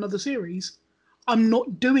to do another series. I'm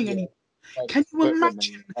not doing any. Can you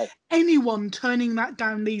imagine anyone turning that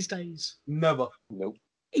down these days? Never. Nope.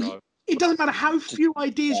 It doesn't matter how few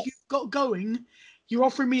ideas you've got going. You're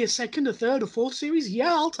offering me a 2nd, a 3rd, a 4th series?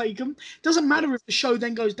 Yeah, I'll take them. Doesn't matter if the show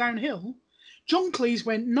then goes downhill. John Cleese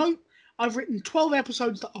went, no, I've written 12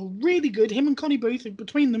 episodes that are really good. Him and Connie Booth have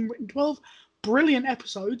between them written 12 brilliant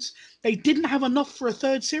episodes. They didn't have enough for a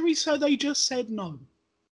 3rd series, so they just said no.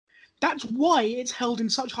 That's why it's held in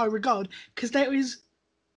such high regard, because there is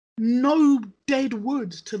no dead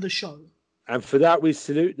wood to the show. And for that, we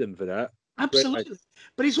salute them for that. Absolutely.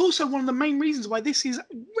 But it's also one of the main reasons why this is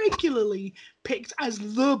regularly picked as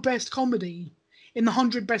the best comedy in the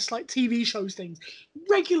 100 best like TV shows things.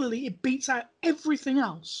 Regularly, it beats out everything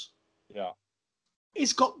else. Yeah.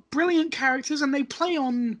 It's got brilliant characters, and they play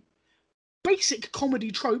on basic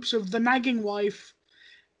comedy tropes of the nagging wife,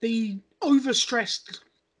 the overstressed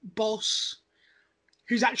boss,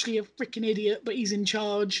 who's actually a freaking idiot, but he's in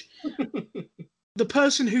charge. The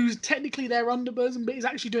person who's technically their underboss, but is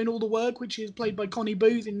actually doing all the work, which is played by Connie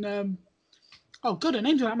Booth in oh god, her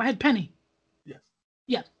name's out of my head, Penny. Yes.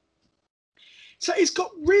 Yeah. So it's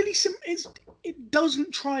got really it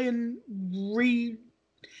doesn't try and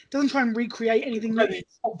recreate anything.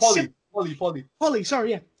 Polly,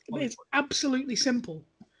 sorry, yeah. Polly. It's absolutely simple.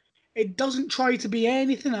 It doesn't try to be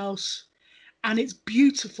anything else, and it's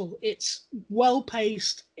beautiful. It's well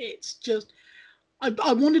paced. It's just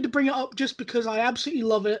I wanted to bring it up just because I absolutely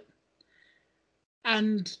love it,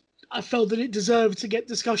 and I felt that it deserved to get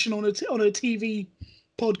discussion on a TV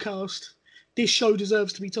podcast. This show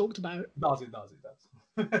deserves to be talked about. It does.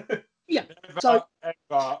 Yeah. Never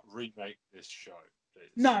ever remake this show.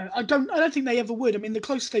 Please. No, I don't think they ever would. I mean, the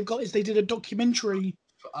closest they've got is they did a documentary.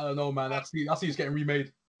 I don't know, man. I see it's getting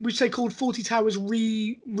remade. Which they called 40 Towers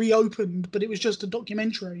reopened, but it was just a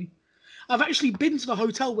documentary. I've actually been to the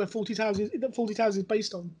hotel where 40 Towers is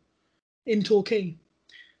based on, in Torquay.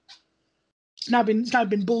 It's now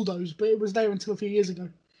been bulldozed, but it was there until a few years ago.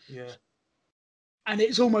 Yeah. And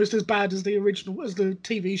it's almost as bad as the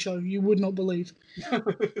TV show. You would not believe.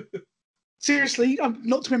 Seriously,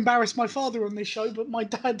 not to embarrass my father on this show, but my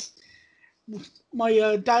dad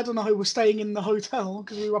and I were staying in the hotel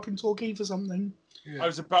because we were up in Torquay for something. Yeah. I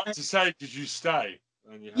was about to say, did you stay?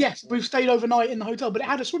 Yes, we've stayed overnight in the hotel, but it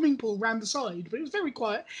had a swimming pool round the side, but it was very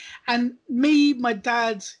quiet. And me, my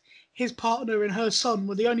dad, his partner, and her son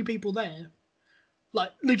were the only people there.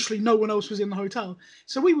 Like, literally no one else was in the hotel.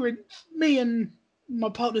 So me and my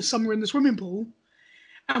partner's son were in the swimming pool,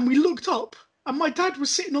 and we looked up, and my dad was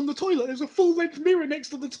sitting on the toilet. There's a full-length mirror next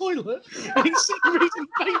to the toilet, and he's sitting reading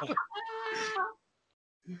paper.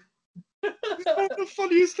 It's one of the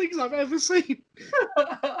funniest things I've ever seen.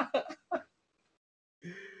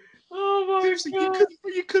 Oh my Seriously, God.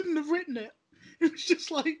 you couldn't have written it. It was just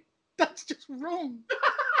like, that's just wrong.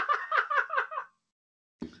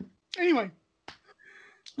 Anyway,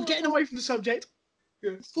 getting away from the subject,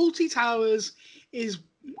 Fawlty Towers is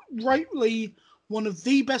rightly one of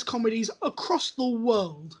the best comedies across the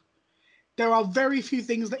world. There are very few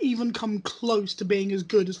things that even come close to being as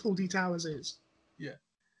good as Fawlty Towers is. Yeah.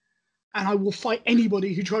 And I will fight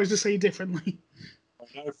anybody who tries to say differently.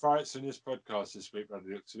 No fights in this podcast this week by the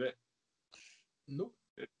looks of it. Nope.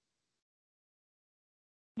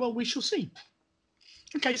 Well, we shall see.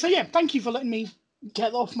 Okay, so yeah, thank you for letting me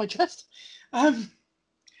get that off my chest.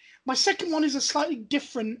 My second one is a slightly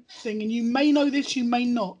different thing, and you may know this, you may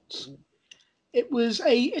not.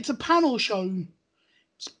 It's a panel show.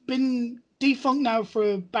 It's been defunct now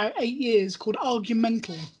for about 8 years, called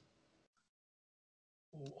Argumental.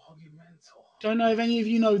 Oh, Argumental. Don't know if any of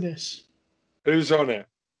you know this. Who's on it?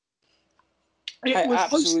 I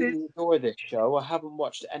absolutely adore this show. I haven't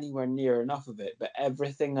watched anywhere near enough of it, but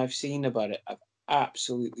everything I've seen about it, I've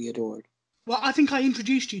absolutely adored. Well, I think I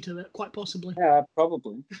introduced you to it, quite possibly. Yeah,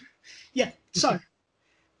 probably. Yeah, so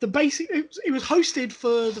it was hosted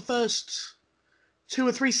for the first 2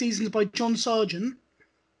 or 3 seasons by John Sargent.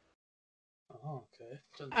 Oh,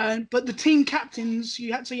 okay. But the team captains,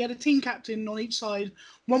 you had a team captain on each side.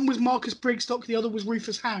 One was Marcus Brigstock, the other was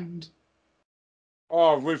Rufus Hound.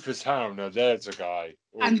 Oh, Rufus Hound, now there's a guy.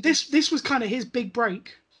 Ooh. And this was kind of his big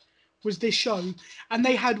break, was this show. And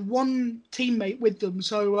they had one teammate with them.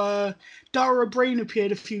 So Dara O'Brien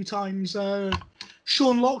appeared a few times.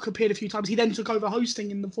 Sean Locke appeared a few times. He then took over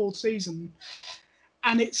hosting in the 4th season.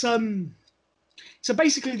 And it's so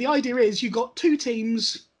basically the idea is you've got 2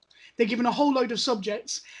 teams. They're given a whole load of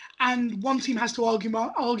subjects, and one team has to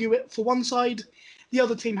argue it for one side. The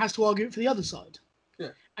other team has to argue it for the other side.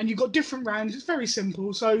 Yeah. And you've got different rounds. It's very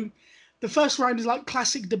simple. So the first round is like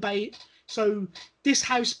classic debate. So this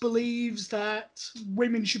house believes that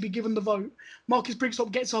women should be given the vote. Marcus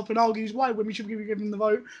Brigstock gets up and argues why women should be given the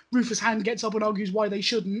vote. Rufus Hound gets up and argues why they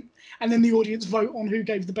shouldn't. And then the audience vote on who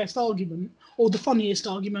gave the best argument or the funniest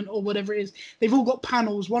argument or whatever it is. They've all got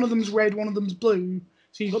panels. One of them's red, one of them's blue.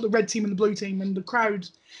 So you've got the red team and the blue team, and the crowd,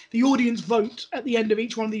 the audience vote at the end of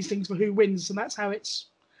each one of these things for who wins. And that's how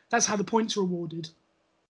the points are awarded.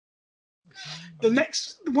 The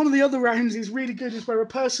next one of the other rounds is really good, is where a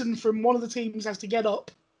person from one of the teams has to get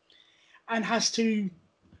up and has to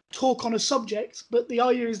talk on a subject, but the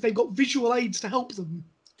idea is they've got visual aids to help them.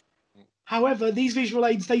 However, these visual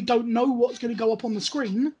aids, they don't know what's going to go up on the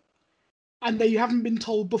screen, and they haven't been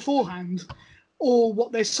told beforehand. or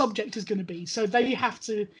what their subject is going to be. So they have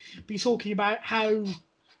to be talking about how,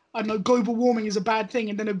 I don't know, global warming is a bad thing,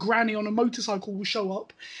 and then a granny on a motorcycle will show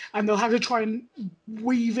up, and they'll have to try and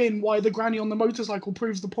weave in why the granny on the motorcycle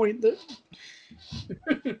proves the point that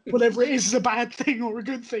whatever it is a bad thing or a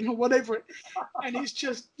good thing or whatever. And it's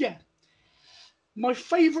just, yeah. My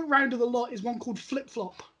favourite round of the lot is one called Flip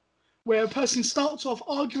Flop, where a person starts off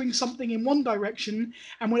arguing something in one direction,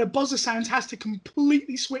 and when a buzzer sounds, has to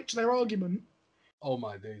completely switch their argument. Oh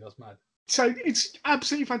my days, that's mad. So it's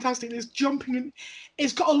absolutely fantastic. There's jumping in.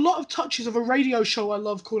 It's got a lot of touches of a radio show I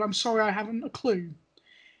love called I'm Sorry I Haven't a Clue.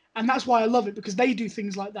 And that's why I love it, because they do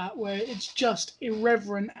things like that where it's just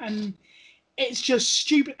irreverent and it's just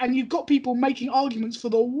stupid. And you've got people making arguments for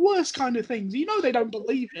the worst kind of things. You know they don't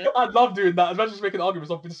believe it. I'd love doing that. Imagine just making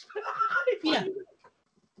arguments off this. Yeah.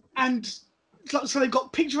 And so they've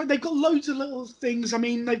got they've got loads of little things. I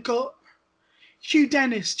mean, they've got Hugh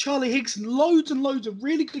Dennis, Charlie Higson, loads and loads of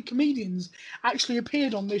really good comedians actually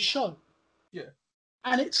appeared on this show. Yeah.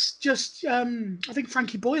 And it's just, I think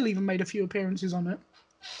Frankie Boyle even made a few appearances on it.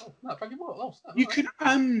 Oh, no, Frankie Boyle. Oh, snap. You could,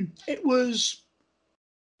 it was,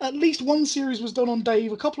 at least one series was done on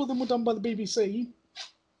Dave. A couple of them were done by the BBC.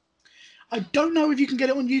 I don't know if you can get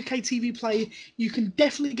it on UK TV Play. You can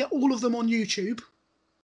definitely get all of them on YouTube.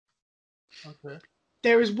 Okay.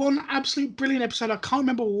 There is one absolute brilliant episode, I can't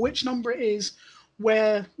remember which number it is,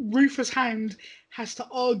 where Rufus Hound has to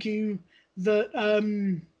argue that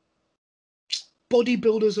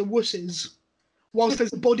bodybuilders are wusses, whilst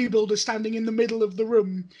there's a bodybuilder standing in the middle of the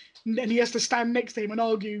room, and he has to stand next to him and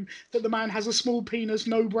argue that the man has a small penis,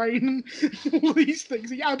 no brain, all these things.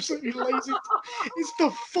 He absolutely lays it. It's the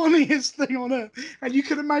funniest thing on earth. And you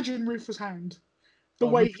can imagine Rufus Hound, the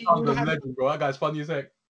way he would have... legend, bro. That guy's funny as heck.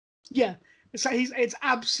 Yeah. So it's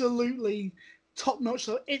absolutely top notch.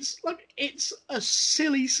 So it's a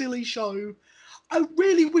silly show. I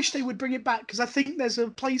really wish they would bring it back because I think there's a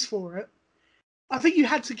place for it. I think you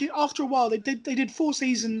had to get, after a while they did 4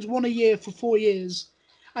 seasons, one a year for 4 years,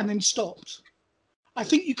 and then stopped. I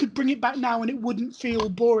think you could bring it back now and it wouldn't feel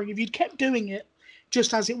boring. If you'd kept doing it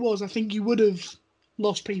just as it was, I think you would have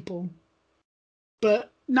lost people.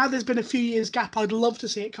 But now there's been a few years gap, I'd love to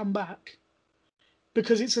see it come back.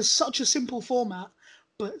 Because it's such a simple format,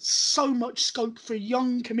 but so much scope for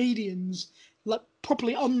young comedians, like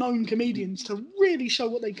properly unknown comedians, to really show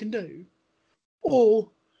what they can do. Or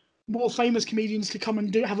more famous comedians to come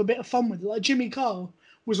and have a bit of fun with it. Like Jimmy Carr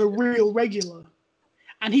was a real regular.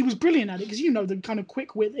 And he was brilliant at it, because you know the kind of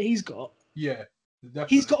quick wit that he's got. Yeah,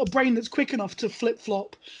 definitely. He's got a brain that's quick enough to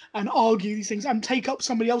flip-flop and argue these things and take up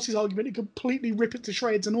somebody else's argument and completely rip it to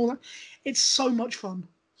shreds and all that. It's so much fun.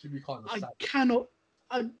 Jimmy Carr was I sad. cannot...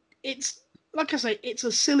 it's like I say, it's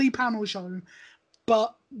a silly panel show,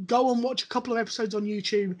 but go and watch a couple of episodes on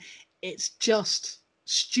YouTube. It's just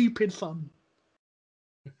stupid fun.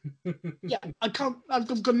 Yeah, I've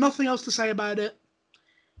got nothing else to say about it.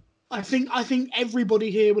 I think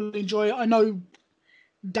everybody here will enjoy it. I know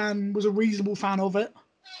Dan was a reasonable fan of it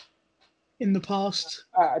in the past.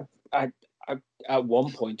 At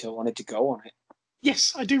one point, I wanted to go on it.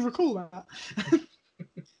 Yes, I do recall that.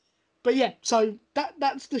 But yeah, so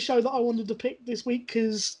that's the show that I wanted to pick this week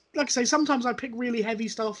because, like I say, sometimes I pick really heavy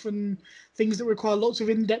stuff and things that require lots of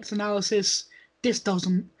in-depth analysis. This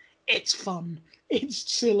doesn't. It's fun.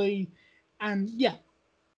 It's silly. And yeah,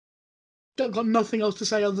 I've got nothing else to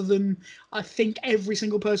say other than I think every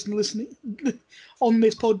single person listening on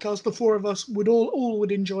this podcast, the 4 of us, would all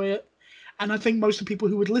would enjoy it. And I think most of the people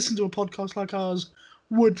who would listen to a podcast like ours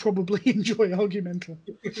would probably enjoy Argumental.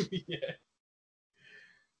 Yeah.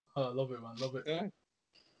 Oh, I love it, man. Love it. Yeah.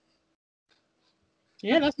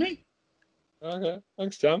 Yeah, that's me. Okay.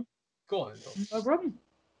 Thanks, John. Go on, Tom. No problem.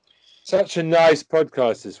 Such a nice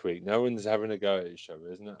podcast this week. No one's having a go at each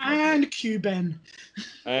other, isn't it? And Q-Ben.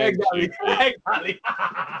 And Exactly. Exactly.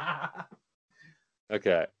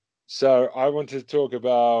 Okay. So I wanted to talk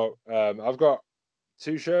about, I've got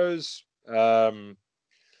 2 shows. One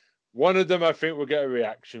of them I think will get a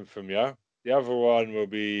reaction from you. The other one will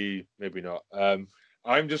be maybe not.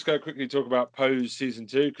 I'm just going to quickly talk about Pose Season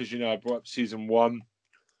 2 because, I brought up Season 1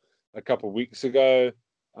 a couple of weeks ago.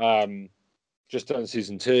 Just done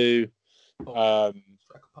Season 2.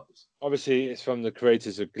 Obviously, it's from the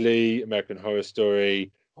creators of Glee, American Horror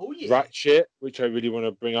Story, Oh, yeah. Ratchet, which I really want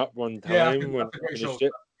to bring up one time when I finished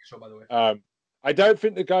it. Show, by the way. I don't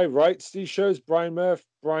think the guy writes these shows, Brian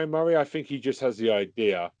Murray. I think he just has the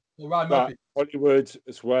idea. Well, Ryan But Murphy. Hollywood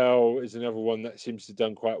as well is another one that seems to have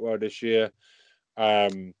done quite well this year.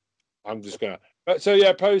 I'm just gonna. But so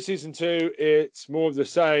yeah, Pose Season 2. It's more of the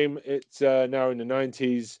same. It's now in the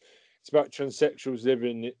 90s. It's about transsexuals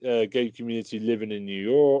living, gay community living in New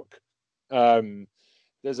York.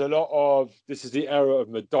 There's a lot of, this is the era of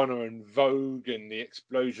Madonna and Vogue and the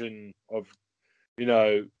explosion of,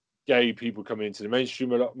 gay people coming into the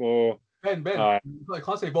mainstream a lot more. Ben, I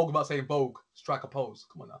can't say Vogue without saying Vogue. Strike a pose.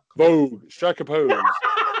 Come on now. Vogue, strike a pose.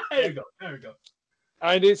 There we go.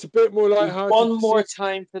 And it's a bit more lighthearted. One more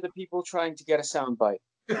time for the people trying to get a soundbite.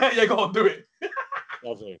 Yeah, go on, do it.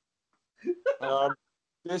 Lovely.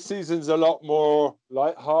 This season's a lot more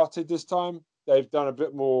lighthearted this time. They've done a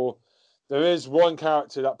bit more. There is one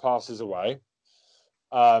character that passes away.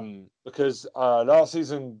 Because last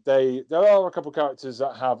season there are a couple of characters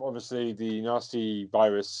that have obviously the nasty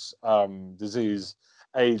virus disease,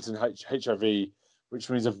 AIDS and HIV, which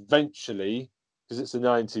means eventually, because it's the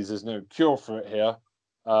 90s, there's no cure for it here,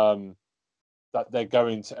 that they're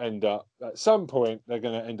going to end up at some point they're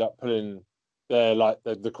going to end up pulling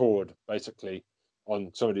the cord basically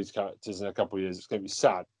on some of these characters in a couple of years. It's going to be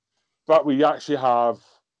sad, but we actually have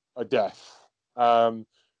a death.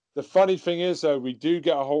 The funny thing is, though, we do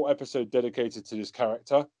get a whole episode dedicated to this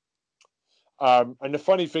character. And the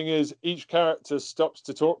funny thing is, each character stops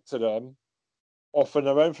to talk to them off on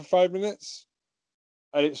their own for 5 minutes.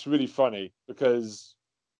 And it's really funny because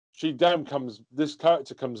this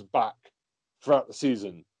character comes back throughout the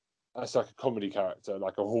season. That's like a comedy character,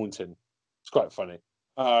 like a haunting. It's quite funny.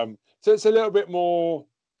 So it's a little bit more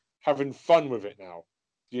having fun with it now.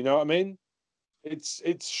 Do you know what I mean?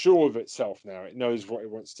 It's sure of itself now. It knows what it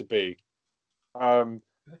wants to be. You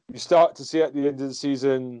start to see at the end of the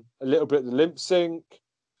season a little bit of the lip sync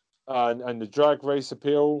and the drag race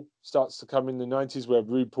appeal starts to come in the 90s, where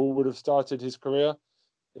RuPaul would have started his career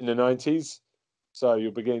in the 90s. So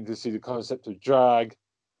you're beginning to see the concept of drag.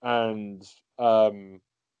 And I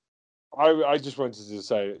just wanted to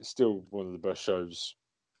say it's still one of the best shows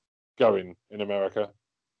going in America.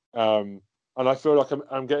 And I feel like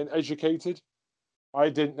I'm getting educated. I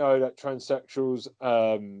didn't know that transsexuals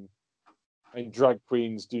and drag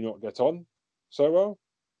queens do not get on so well.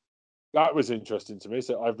 That was interesting to me.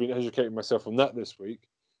 So I've been educating myself on that this week.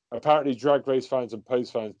 Apparently, Drag Race fans and Pose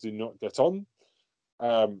fans do not get on.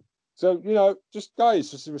 So, just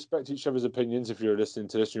respect each other's opinions. If you're listening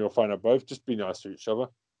to this and you'll find out both, just be nice to each other.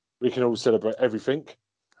 We can all celebrate everything.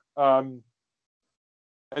 And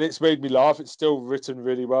it's made me laugh. It's still written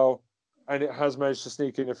really well. And it has managed to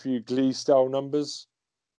sneak in a few Glee-style numbers.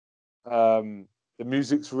 The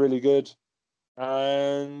music's really good.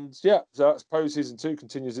 And, so that's Pose Season 2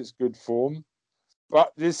 continues its good form.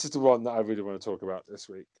 But this is the one that I really want to talk about this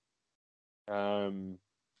week. How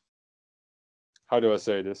do I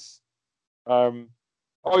say this?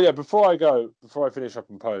 Before I finish up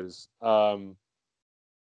on Pose,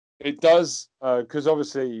 it does, because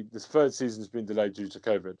obviously this third season's been delayed due to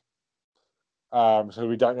COVID. So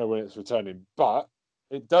we don't know when it's returning, but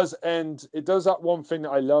it does that one thing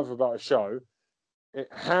that I love about a show. It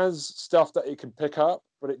has stuff that it can pick up,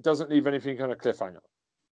 but it doesn't leave anything kind of cliffhanger.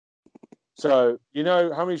 So,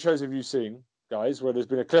 how many shows have you seen, guys, where there's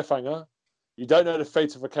been a cliffhanger, you don't know the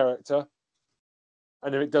fate of a character,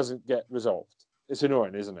 and then it doesn't get resolved? It's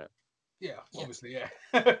annoying, isn't it? Yeah, obviously, yeah.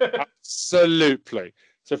 Absolutely.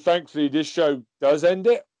 So thankfully, this show does end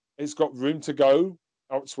it. It's got room to go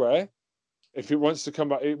elsewhere. If it wants to come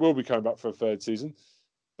back, it will be coming back for a third season.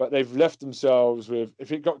 But they've left themselves with,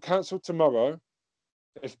 if it got cancelled tomorrow,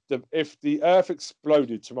 if the Earth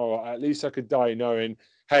exploded tomorrow, at least I could die knowing,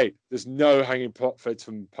 hey, there's no hanging plot threads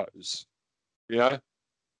from Pose.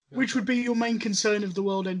 Which would be your main concern if the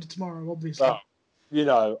world ended tomorrow, obviously.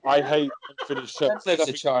 Well, I hate unfinished shows. Live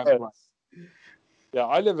a charmed life. Yeah,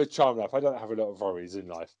 I live a charmed life. I don't have a lot of worries in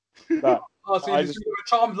life. But you live a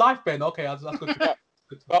charmed life, Ben. Okay, that's good.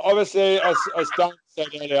 But obviously, as Dan said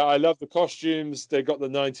earlier, I love the costumes. They got the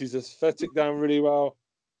 90s aesthetic down really well.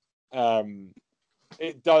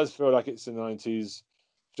 It does feel like it's the 90s.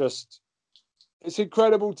 It's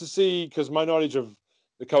incredible to see, because my knowledge of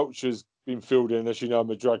the culture's been filled in. As you know, I'm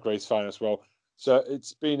a Drag Race fan as well. So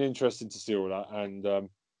it's been interesting to see all that. And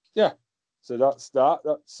so that's that.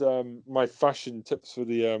 That's my fashion tips for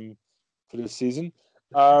this season.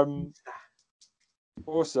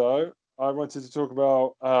 Also, I wanted to talk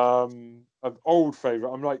about an old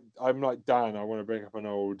favourite. I'm like Dan. I want to bring up an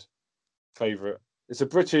old favourite. It's a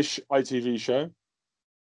British ITV show.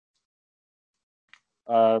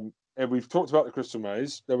 And we've talked about the Crystal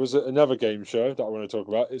Maze. There was another game show that I want to talk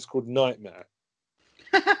about. It's called Nightmare.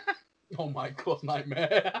 Oh my God,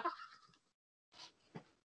 Nightmare.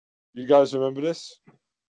 You guys remember this?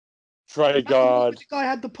 Treguard. The guy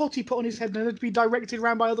had the potty put on his head and had to be directed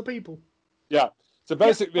around by other people. Yeah. So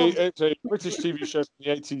basically, it's a British TV show from the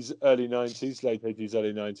 80s, early 90s, late 80s,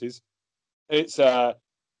 early 90s. It's a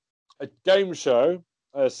game show,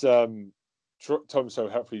 as Tom so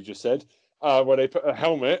helpfully just said, where they put a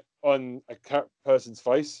helmet on a person's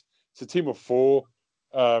face. It's a team of 4,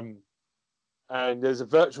 and there's a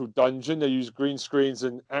virtual dungeon. They use green screens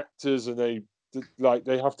and actors, and they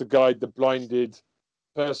have to guide the blinded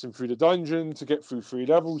person through the dungeon to get through 3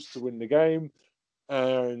 levels to win the game.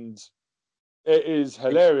 And it is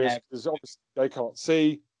hilarious because obviously they can't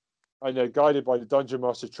see, and they're guided by the dungeon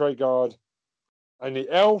master Treguard. And the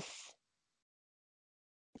elf,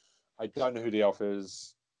 I don't know who the elf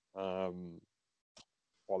is.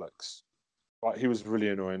 Bollocks. But he was really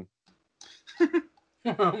annoying.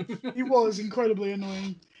 He was incredibly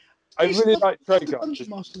annoying. I really like Treguard. Dungeon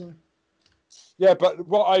Master, though. Yeah, but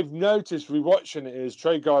what I've noticed rewatching it is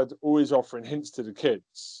Treguard always offering hints to the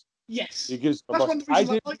kids. Yes. He gives them That's one of the I reasons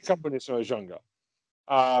I did liked pick up on this when I was younger.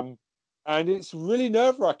 And it's really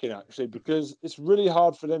nerve-wracking, actually, because it's really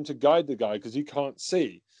hard for them to guide the guy because he can't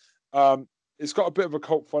see. It's got a bit of a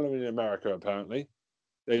cult following in America, apparently.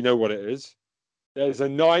 They know what it is. There's a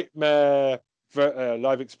nightmare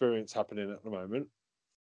live experience happening at the moment.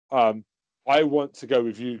 I want to go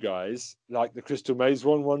with you guys, like the Crystal Maze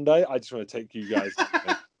one day. I just want to take you guys.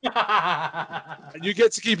 And you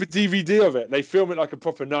get to keep a DVD of it. They film it like a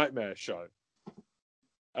proper nightmare show.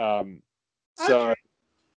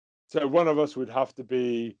 So one of us would have to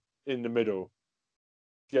be in the middle,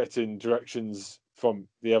 getting directions from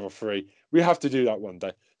the other 3. We have to do that one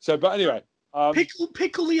day. So, but anyway,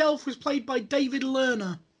 Pickle the Elf was played by David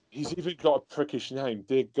Lerner. he's even got a prickish name.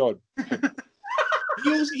 Dear God.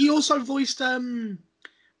 He also voiced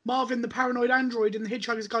Marvin the Paranoid Android in the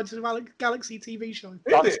Hitchhiker's Guide to the Galaxy TV show.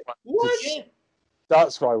 That's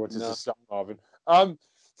why I wanted to start Marvin.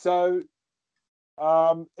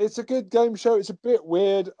 It's a good game show. It's a bit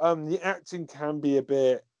weird. The acting can be a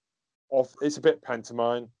bit off. It's a bit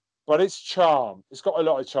pantomime, but it's charm. It's got a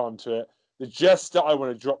lot of charm to it. The jester, I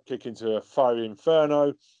want to drop kick into a fiery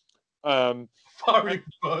inferno. Fiery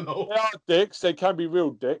Inferno. They are dicks. They can be real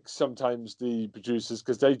dicks sometimes, the producers,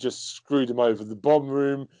 because they just screw them over. The bomb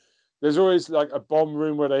room. There's always like a bomb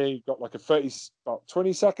room where they got like about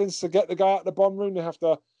 20 seconds to get the guy out of the bomb room. They have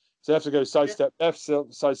to go sidestep left,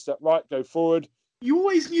 sidestep right, go forward. You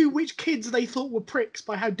always knew which kids they thought were pricks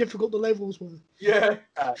by how difficult the levels were. Yeah.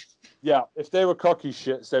 Yeah, if they were cocky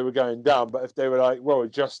shits, they were going down. But if they were like well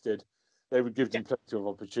adjusted, they would give them plenty of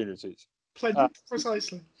opportunities.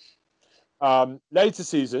 Precisely. Later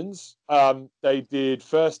seasons, they did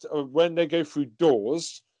first when they go through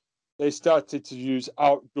doors, they started to use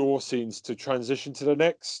outdoor scenes to transition to the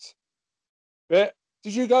next bit.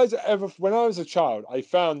 Did you guys ever, when I was a child, I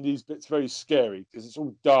found these bits very scary because it's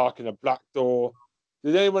all dark and a black door.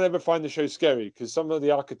 Did anyone ever find the show scary? Because some of the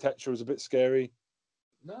architecture was a bit scary.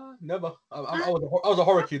 No, never. I was a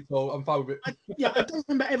horror kid, so I'm fine with it. I don't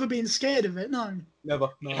remember ever being scared of it. No. Never.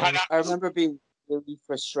 No. I remember being really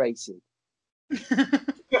frustrated.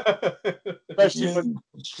 Especially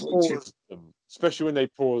when they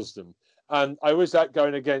paused them. And I always like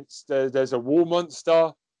going against. There's a wall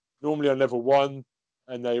monster, normally on level 1,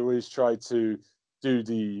 and they always try to do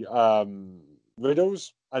the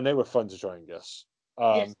riddles, and they were fun to try and guess.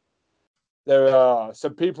 Yes. There are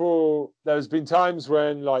some people. There's been times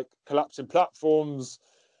when, like, collapsing platforms.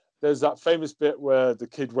 There's that famous bit where the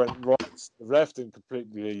kid went right to the left and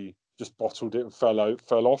completely just bottled it and fell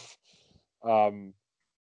off.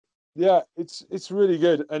 Yeah, it's really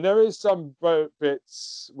good, and there is some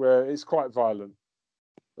bits where it's quite violent,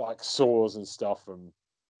 like saws and stuff, and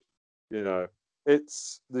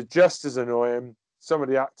it's the jesters annoying. Some of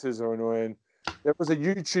the actors are annoying. There was a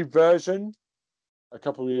YouTube version a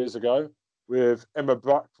couple of years ago with Emma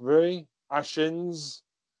Blackberry, Ashins,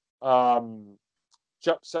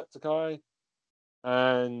 Jacksepticeye,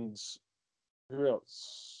 and who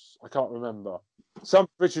else? I can't remember. Some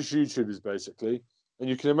British YouTubers, basically. And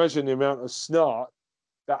you can imagine the amount of snark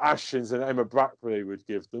that Ashins and Emma Blackberry would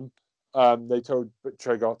give them. They told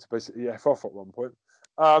Treguard to basically F off at one point.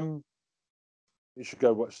 You should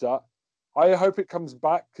go watch that. I hope it comes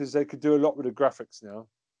back because they could do a lot with the graphics now.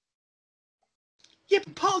 Yeah,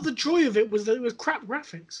 but part of the joy of it was that it was crap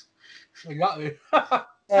graphics. Exactly.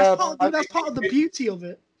 That's part of the beauty of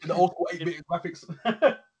it. The old 8-bit graphics.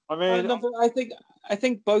 I mean, I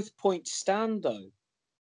think both points stand though,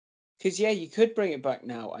 because you could bring it back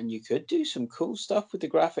now and you could do some cool stuff with the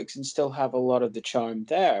graphics and still have a lot of the charm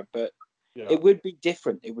there, but it would be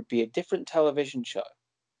different. It would be a different television show,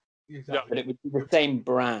 Exactly. but it would be the same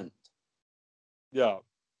brand. Yeah,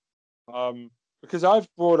 because I've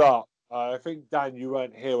brought up. I think Dan, you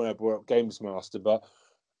weren't here when I brought up Games Master, but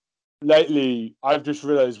lately I've just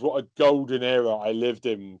realised what a golden era I lived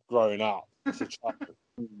in growing up. as a child.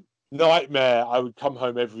 Nightmare, I would come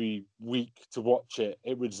home every week to watch it.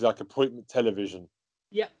 It was like appointment television.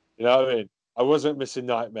 Yeah. You know what I mean? I wasn't missing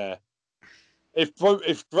Nightmare.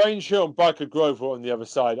 If Grange Hill and Biker Grove were on the other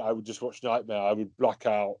side, I would just watch Nightmare. I would block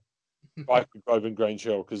out Biker Grove and Grange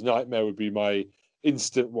Hill because Nightmare would be my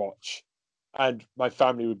instant watch, and my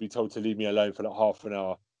family would be told to leave me alone for like half an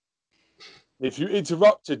hour. If you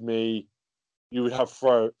interrupted me, you would have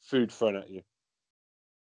food thrown at you.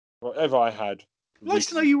 Whatever I had. Nice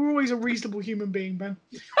to know you were always a reasonable human being, Ben.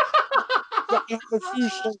 A few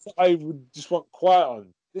shows that I would just want quiet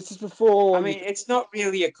on. This is before. I mean, it's not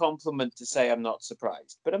really a compliment to say I'm not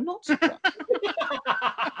surprised, but I'm not surprised.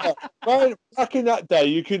 Back in that day,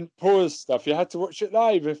 you couldn't pause stuff. You had to watch it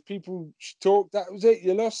live. If people talked, that was it.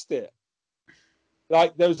 You lost it.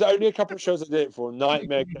 Like, there was only a couple of shows I did it for.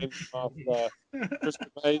 Nightmare came after Crystal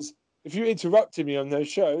Maze. If you interrupted me on those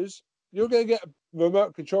shows, you're going to get a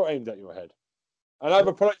remote control aimed at your head. And I've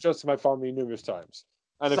apologized to my family numerous times.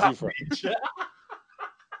 And a few friends.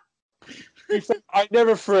 I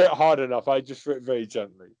never threw it hard enough. I just threw it very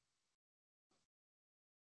gently.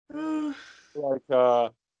 Like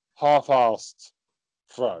a half-assed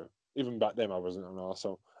throw. Even back then, I wasn't an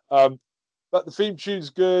arsehole. But the theme tune's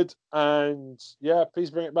good, and yeah,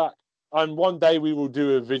 please bring it back. And one day we will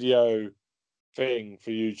do a video thing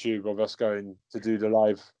for YouTube of us going to do the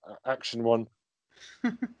live action one.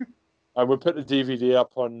 And we'll put the DVD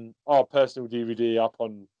up on our personal DVD up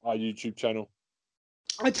on our YouTube channel.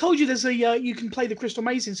 I told you there's a you can play the Crystal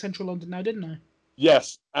Maze in Central London now, didn't I?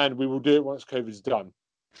 Yes, and we will do it once COVID's done.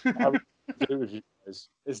 I will do it with you guys.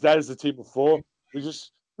 That is the team of 4.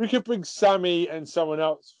 We could bring Sammy and someone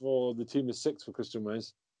else for the team of 6 for Crystal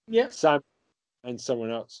Maze. Yeah. Sam and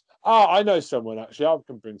someone else. I know someone actually. I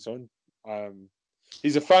can bring someone.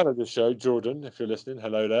 He's a fan of the show, Jordan. If you're listening,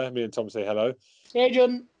 hello there. Me and Tom say hello. Hey,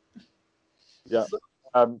 Jordan. Yeah.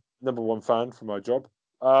 Number 1 fan for my job.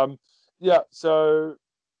 Yeah. So,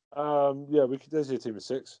 yeah, we could. There's your team of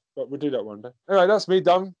 6, but we'll do that one day. Anyway, that's me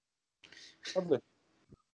done. Lovely.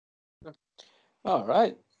 Yeah. All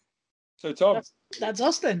right. So, Tom. That's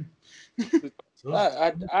us then.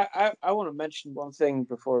 I want to mention one thing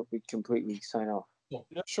before we completely sign off. Yeah,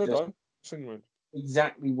 sure, Just- Don.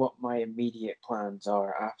 Exactly what my immediate plans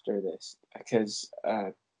are after this, because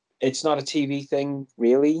it's not a TV thing,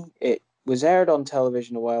 really. It was aired on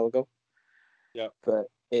television a while ago. Yeah.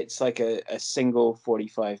 But it's like a single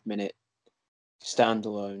 45-minute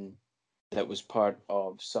standalone that was part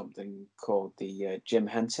of something called the Jim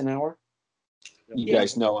Henson Hour. You Yeah.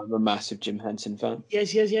 guys know I'm a massive Jim Henson fan.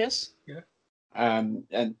 Yes.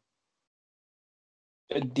 And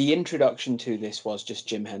the introduction to this was just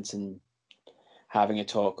Jim Henson having a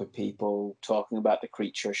talk with people, talking about the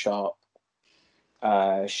Creature Shop,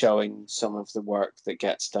 showing some of the work that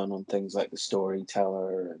gets done on things like the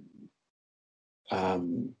Storyteller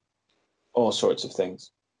and all sorts of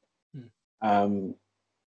things. Then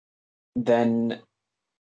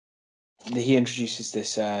he introduces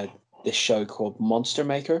this show called Monster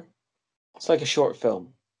Maker. It's like a short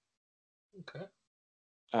film. Okay.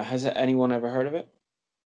 Has anyone ever heard of it?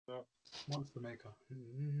 Monster Maker.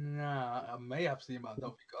 Nah, I may have seen, but I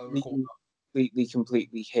don't think I recall.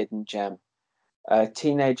 Completely hidden gem.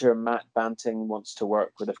 Teenager Matt Banting wants to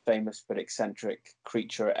work with a famous but eccentric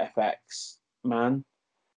creature FX man,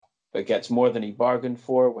 but gets more than he bargained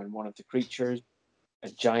for when one of the creatures, a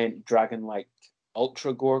giant dragon-like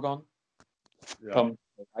Ultra Gorgon, comes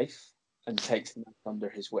to life and takes Matt under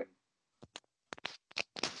his wing.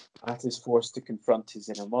 Matt is forced to confront his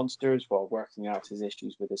inner monsters while working out his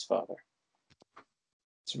issues with his father.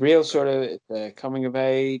 It's real sort of it's a coming of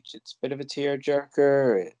age. It's a bit of a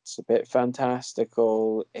tearjerker. It's a bit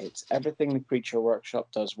fantastical. It's everything the Creature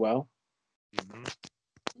Workshop does well.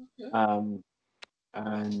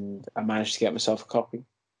 And I managed to get myself a copy.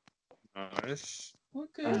 Nice.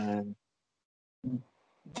 Okay. And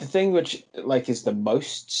the thing which is the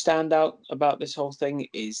most standout about this whole thing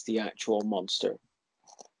is the actual monster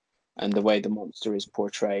and the way the monster is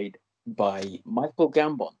portrayed by Michael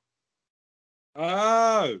Gambon.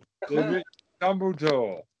 Oh,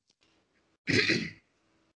 Dumbledore.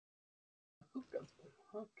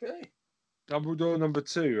 Okay. Dumbledore number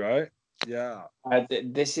 2, right? Yeah.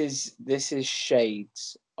 This is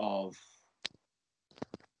shades of.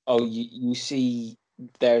 Oh, you see,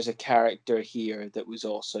 there's a character here that was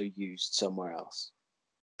also used somewhere else.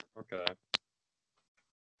 Okay.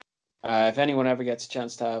 If anyone ever gets a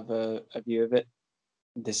chance to have a view of it,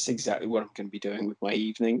 this is exactly what I'm going to be doing with my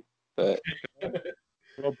evening. But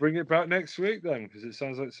Well, bring it back next week then, because it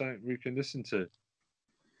sounds like something we can listen to.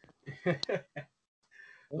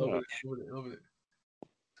 Love it.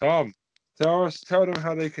 Tom, Tell them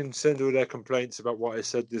how they can send all their complaints about what I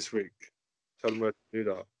said this week. Tell them where to do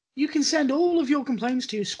that. You can send all of your complaints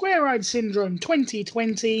to Square-Eyed Syndrome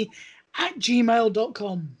 2020 at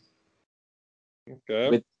gmail.com. Okay.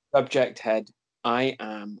 With subject head, I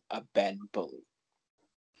am a Ben Bully.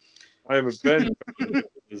 I am a Ben.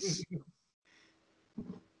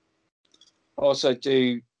 Also,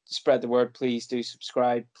 do spread the word. Please do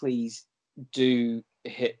subscribe. Please do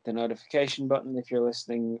hit the notification button if you're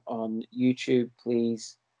listening on YouTube.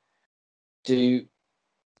 Please do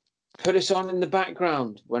put us on in the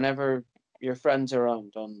background whenever your friends are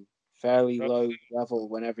on fairly low level,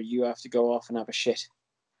 whenever you have to go off and have a shit.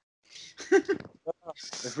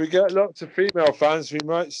 If we get lots of female fans, we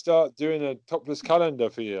might start doing a topless calendar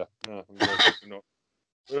for you. No, we're not.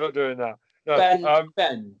 We're not doing that. No,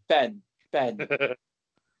 Ben.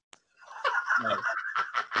 No.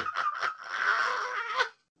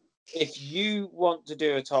 If you want to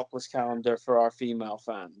do a topless calendar for our female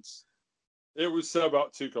fans, it will sell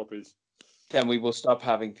about 2 copies. then we will stop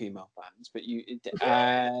having female fans. But you,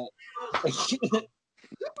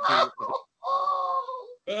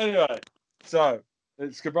 But anyway, so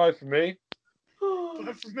it's goodbye from me.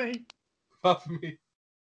 Bye from me. Apart from me.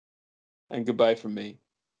 and goodbye from me.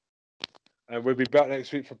 And we'll be back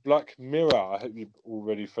next week for Black Mirror. I hope you're all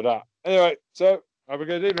ready for that. Anyway, so have a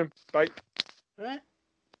good evening. Bye. All right.